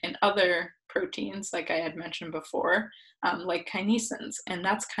happen in other proteins, like I had mentioned before, like kinesins. And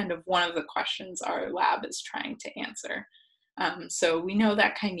that's kind of one of the questions our lab is trying to answer. So we know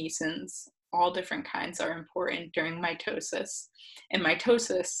that kinesins, all different kinds, are important during mitosis. And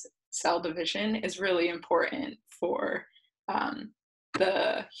mitosis, cell division, is really important for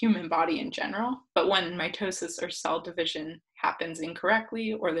the human body in general. But when mitosis or cell division happens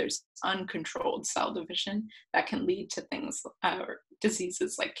incorrectly, or there's uncontrolled cell division, that can lead to things,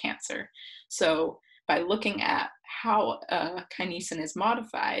 diseases like cancer. So by looking at how a kinesin is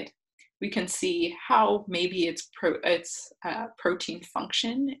modified, we can see how maybe its protein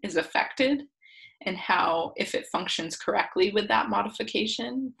function is affected, and how, if it functions correctly with that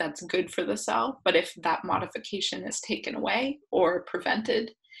modification, that's good for the cell. But if that modification is taken away or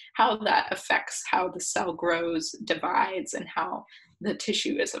prevented, how that affects how the cell grows, divides, and how the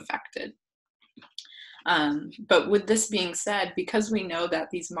tissue is affected. But with this being said, because we know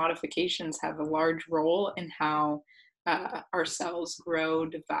that these modifications have a large role in how our cells grow,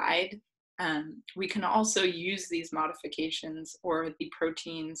 divide, we can also use these modifications, or the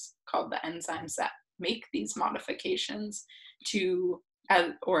proteins called the enzymes that make these modifications, to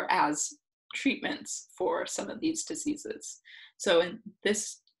as treatments for some of these diseases. So in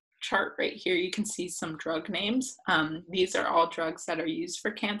this chart right here, you can see some drug names. These are all drugs that are used for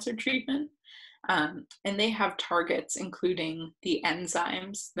cancer treatment, and they have targets including the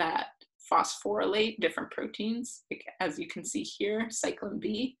enzymes that phosphorylate different proteins, like, as you can see here, cyclin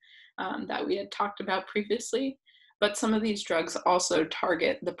B, that we had talked about previously. But some of these drugs also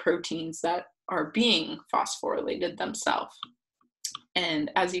target the proteins that are being phosphorylated themselves. And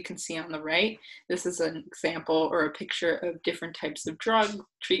as you can see on the right, this is an example or a picture of different types of drug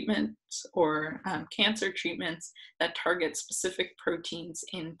treatments or cancer treatments that target specific proteins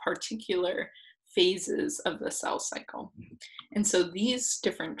in particular phases of the cell cycle. And so these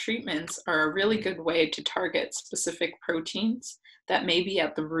different treatments are a really good way to target specific proteins that may be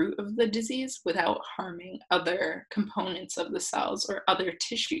at the root of the disease without harming other components of the cells or other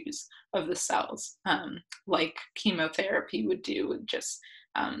tissues of the cells, like chemotherapy would do with just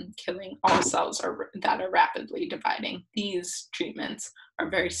killing all cells that are rapidly dividing. These treatments are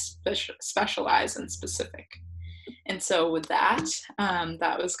very specialized and specific. And so with that,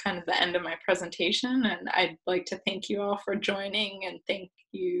 that was kind of the end of my presentation, and I'd like to thank you all for joining, and thank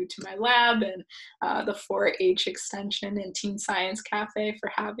you to my lab and the 4-H Extension and Team Science Cafe for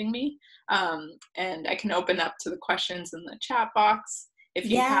having me. And I can open up to the questions in the chat box if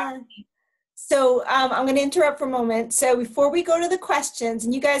you have any. So I'm going to interrupt for a moment. So before we go to the questions,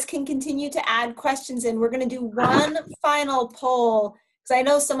 and you guys can continue to add questions in, we're going to do one final poll, because I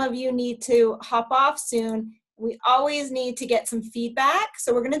know some of you need to hop off soon. We always need to get some feedback.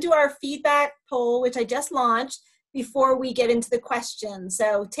 So we're going to do our feedback poll, which I just launched, before we get into the questions.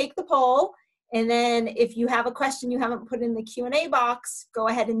 So take the poll, and then if you have a question you haven't put in the Q&A box, go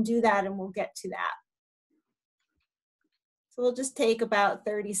ahead and do that, and we'll get to that. So we'll just take about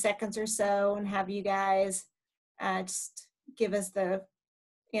 30 seconds or so and have you guys just give us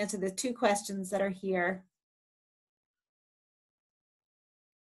answer the 2 questions that are here.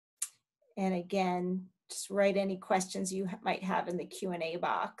 And again, just write any questions you might have in the Q&A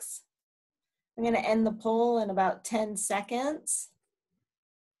box. I'm going to end the poll in about 10 seconds.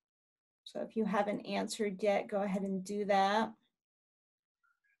 So if you haven't answered yet, go ahead and do that.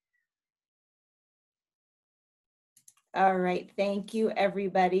 All right, thank you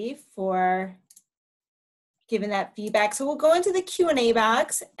everybody for giving that feedback. So we'll go into the Q&A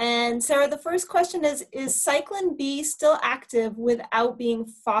box. And Sarah, the first question is cyclin B still active without being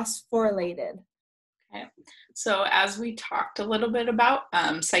phosphorylated? Okay. So as we talked a little bit about,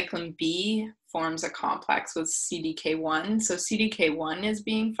 cyclin B forms a complex with CDK1. So CDK1 is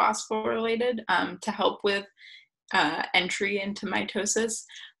being phosphorylated to help with entry into mitosis,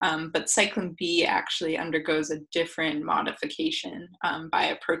 but cyclin B actually undergoes a different modification by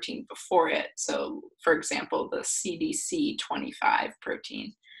a protein before it. So, for example, the CDC25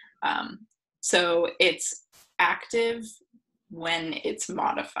 protein. So it's active when it's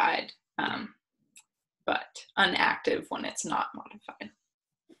modified, but inactive when it's not modified.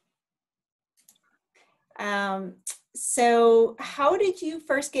 So how did you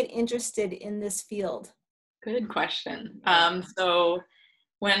first get interested in this field? Good question. So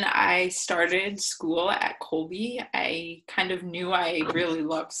when I started school at Colby, I kind of knew I really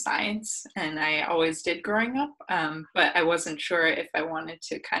loved science, and I always did growing up, but I wasn't sure if I wanted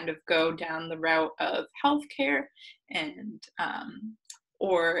to kind of go down the route of healthcare and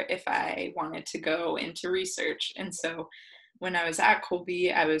or if I wanted to go into research. And so when I was at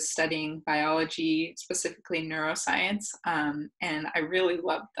Colby, I was studying biology, specifically neuroscience, and I really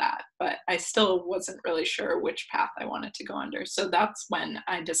loved that, but I still wasn't really sure which path I wanted to go under. So that's when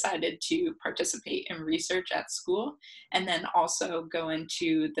I decided to participate in research at school, and then also go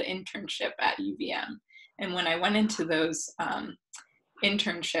into the internship at UVM. And when I went into those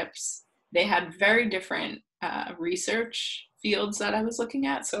internships, they had very different research fields that I was looking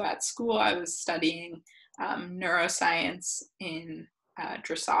at. So at school, I was studying neuroscience in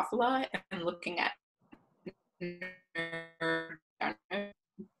Drosophila and looking at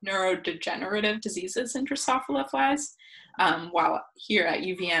neurodegenerative diseases in Drosophila flies. While here at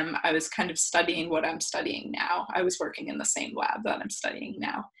UVM, I was kind of studying what I'm studying now. I was working in the same lab that I'm studying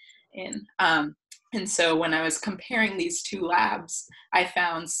now in. And so when I was comparing these two labs, I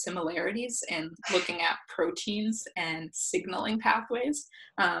found similarities in looking at proteins and signaling pathways,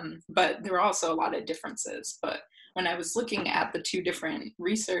 but there were also a lot of differences. But when I was looking at the two different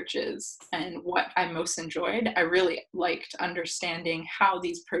researches and what I most enjoyed, I really liked understanding how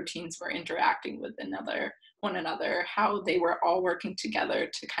these proteins were interacting with one another, how they were all working together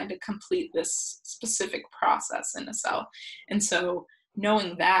to kind of complete this specific process in a cell. And so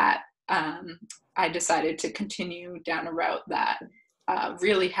knowing that, I decided to continue down a route that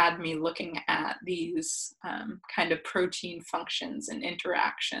really had me looking at these kind of protein functions and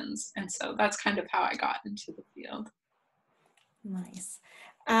interactions. And so that's kind of how I got into the field. Nice.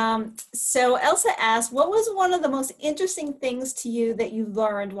 So Elsa asked, what was one of the most interesting things to you that you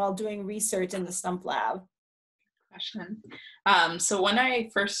learned while doing research in the Stumpff lab? Question. So when I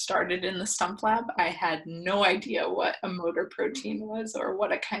first started in the Stumpff lab, I had no idea what a motor protein was or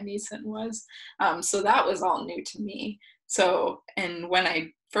what a kinesin was. So that was all new to me. So, and when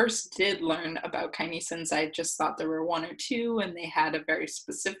I first did learn about kinesins, I just thought there were one or two and they had a very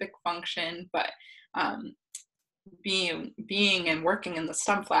specific function, but being and working in the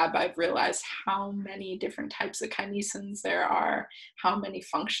Stumpff lab, I've realized how many different types of kinesins there are, how many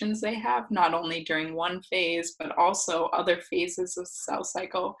functions they have, not only during one phase, but also other phases of the cell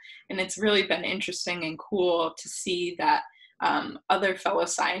cycle. And it's really been interesting and cool to see that other fellow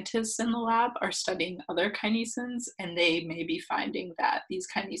scientists in the lab are studying other kinesins, and they may be finding that these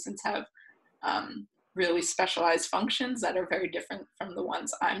kinesins have really specialized functions that are very different from the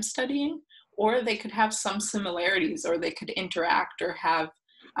ones I'm studying. Or they could have some similarities, or they could interact or have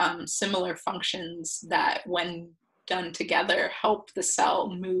similar functions that, when done together, help the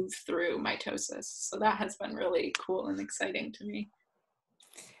cell move through mitosis. So that has been really cool and exciting to me.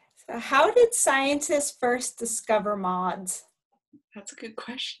 So how did scientists first discover mods? That's a good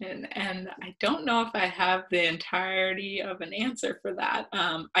question. And I don't know if I have the entirety of an answer for that.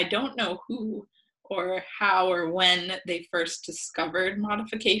 I don't know who or how or when they first discovered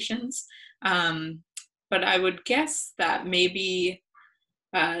modifications. But I would guess that maybe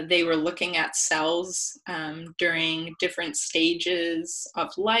they were looking at cells during different stages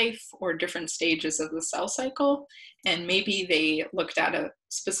of life or different stages of the cell cycle. And maybe they looked at a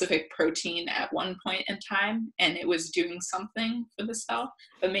specific protein at one point in time and it was doing something for the cell.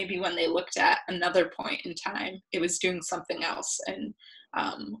 But maybe when they looked at another point in time, it was doing something else, and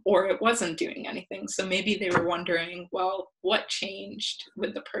or it wasn't doing anything. So maybe they were wondering, well, what changed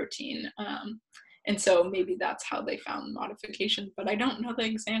with the protein? And so maybe that's how they found modification, but I don't know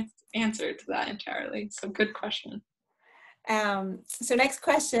the answer to that entirely. So good question. So next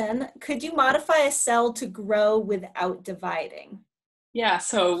question, could you modify a cell to grow without dividing? Yeah,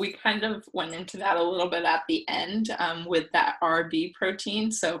 so we kind of went into that a little bit at the end with that RB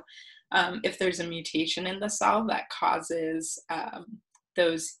protein. So if there's a mutation in the cell that causes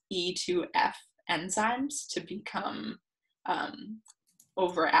those E2F enzymes to become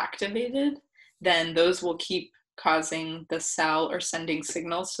overactivated, then those will keep causing the cell or sending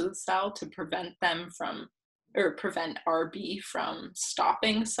signals to the cell to prevent them from, or prevent RB from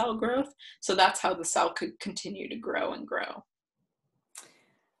stopping cell growth. So that's how the cell could continue to grow and grow.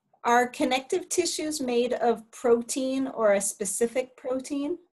 Are connective tissues made of protein or a specific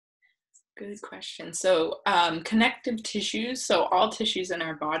protein? Good question. So connective tissues, so all tissues in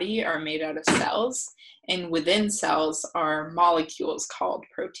our body are made out of cells, and within cells are molecules called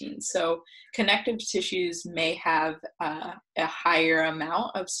proteins. So connective tissues may have a higher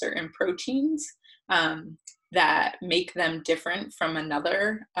amount of certain proteins that make them different from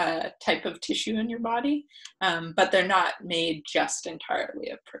another type of tissue in your body, but they're not made just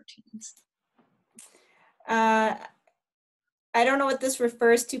entirely of proteins. I don't know what this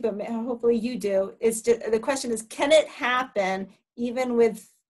refers to, but hopefully you do. The question is, can it happen even with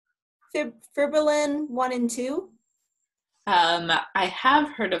fibrillin 1 and 2? I have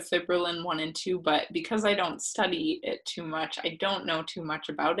heard of fibrillin 1 and 2, but because I don't study it too much, I don't know too much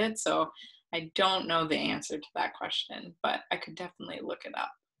about it. So I don't know the answer to that question, but I could definitely look it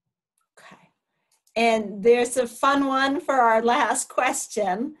up. Okay. And there's a fun one for our last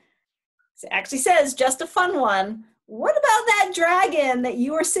question. It actually says, just a fun one. What about that dragon that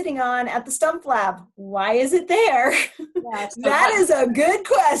you were sitting on at the Stumpff lab? Why is it there? Yeah, so that is a good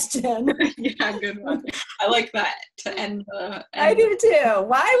question. Yeah, good one. I like that to end the... I do too.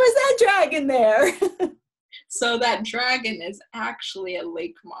 Why was that dragon there? So that dragon is actually a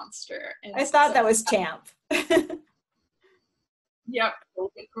lake monster. I thought that was Champ. Yep, the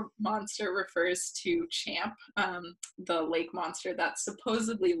lake monster refers to Champ, the lake monster that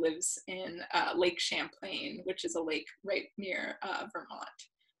supposedly lives in Lake Champlain, which is a lake right near Vermont.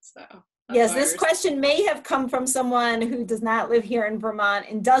 So yes, this question may have come from someone who does not live here in Vermont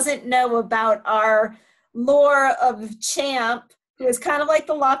and doesn't know about our lore of Champ, who is kind of like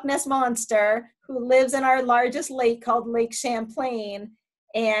the Loch Ness Monster, who lives in our largest lake called Lake Champlain,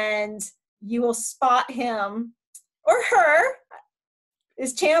 and you will spot him or her.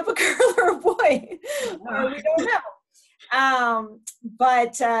 Is Champ a girl or a boy? Or we don't know.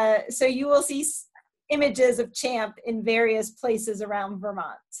 So you will see images of Champ in various places around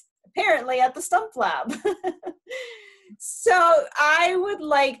Vermont, apparently at the Stumpff lab. So I would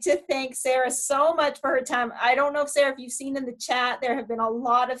like to thank Sarah so much for her time. I don't know if Sarah, if you've seen in the chat, there have been a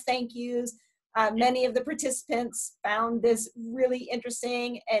lot of thank yous. Many of the participants found this really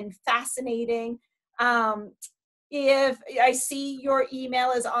interesting and fascinating. If I see your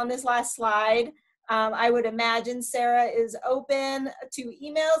email is on this last slide, I would imagine Sarah is open to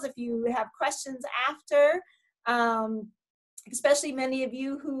emails if you have questions after, especially many of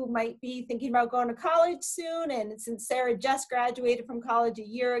you who might be thinking about going to college soon. And since Sarah just graduated from college a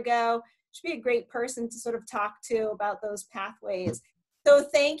year ago, she'd be a great person to sort of talk to about those pathways. So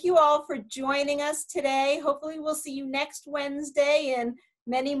thank you all for joining us today. Hopefully we'll see you next Wednesday and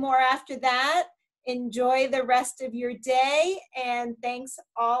many more after that. Enjoy the rest of your day, and thanks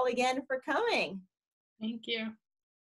all again for coming. Thank you.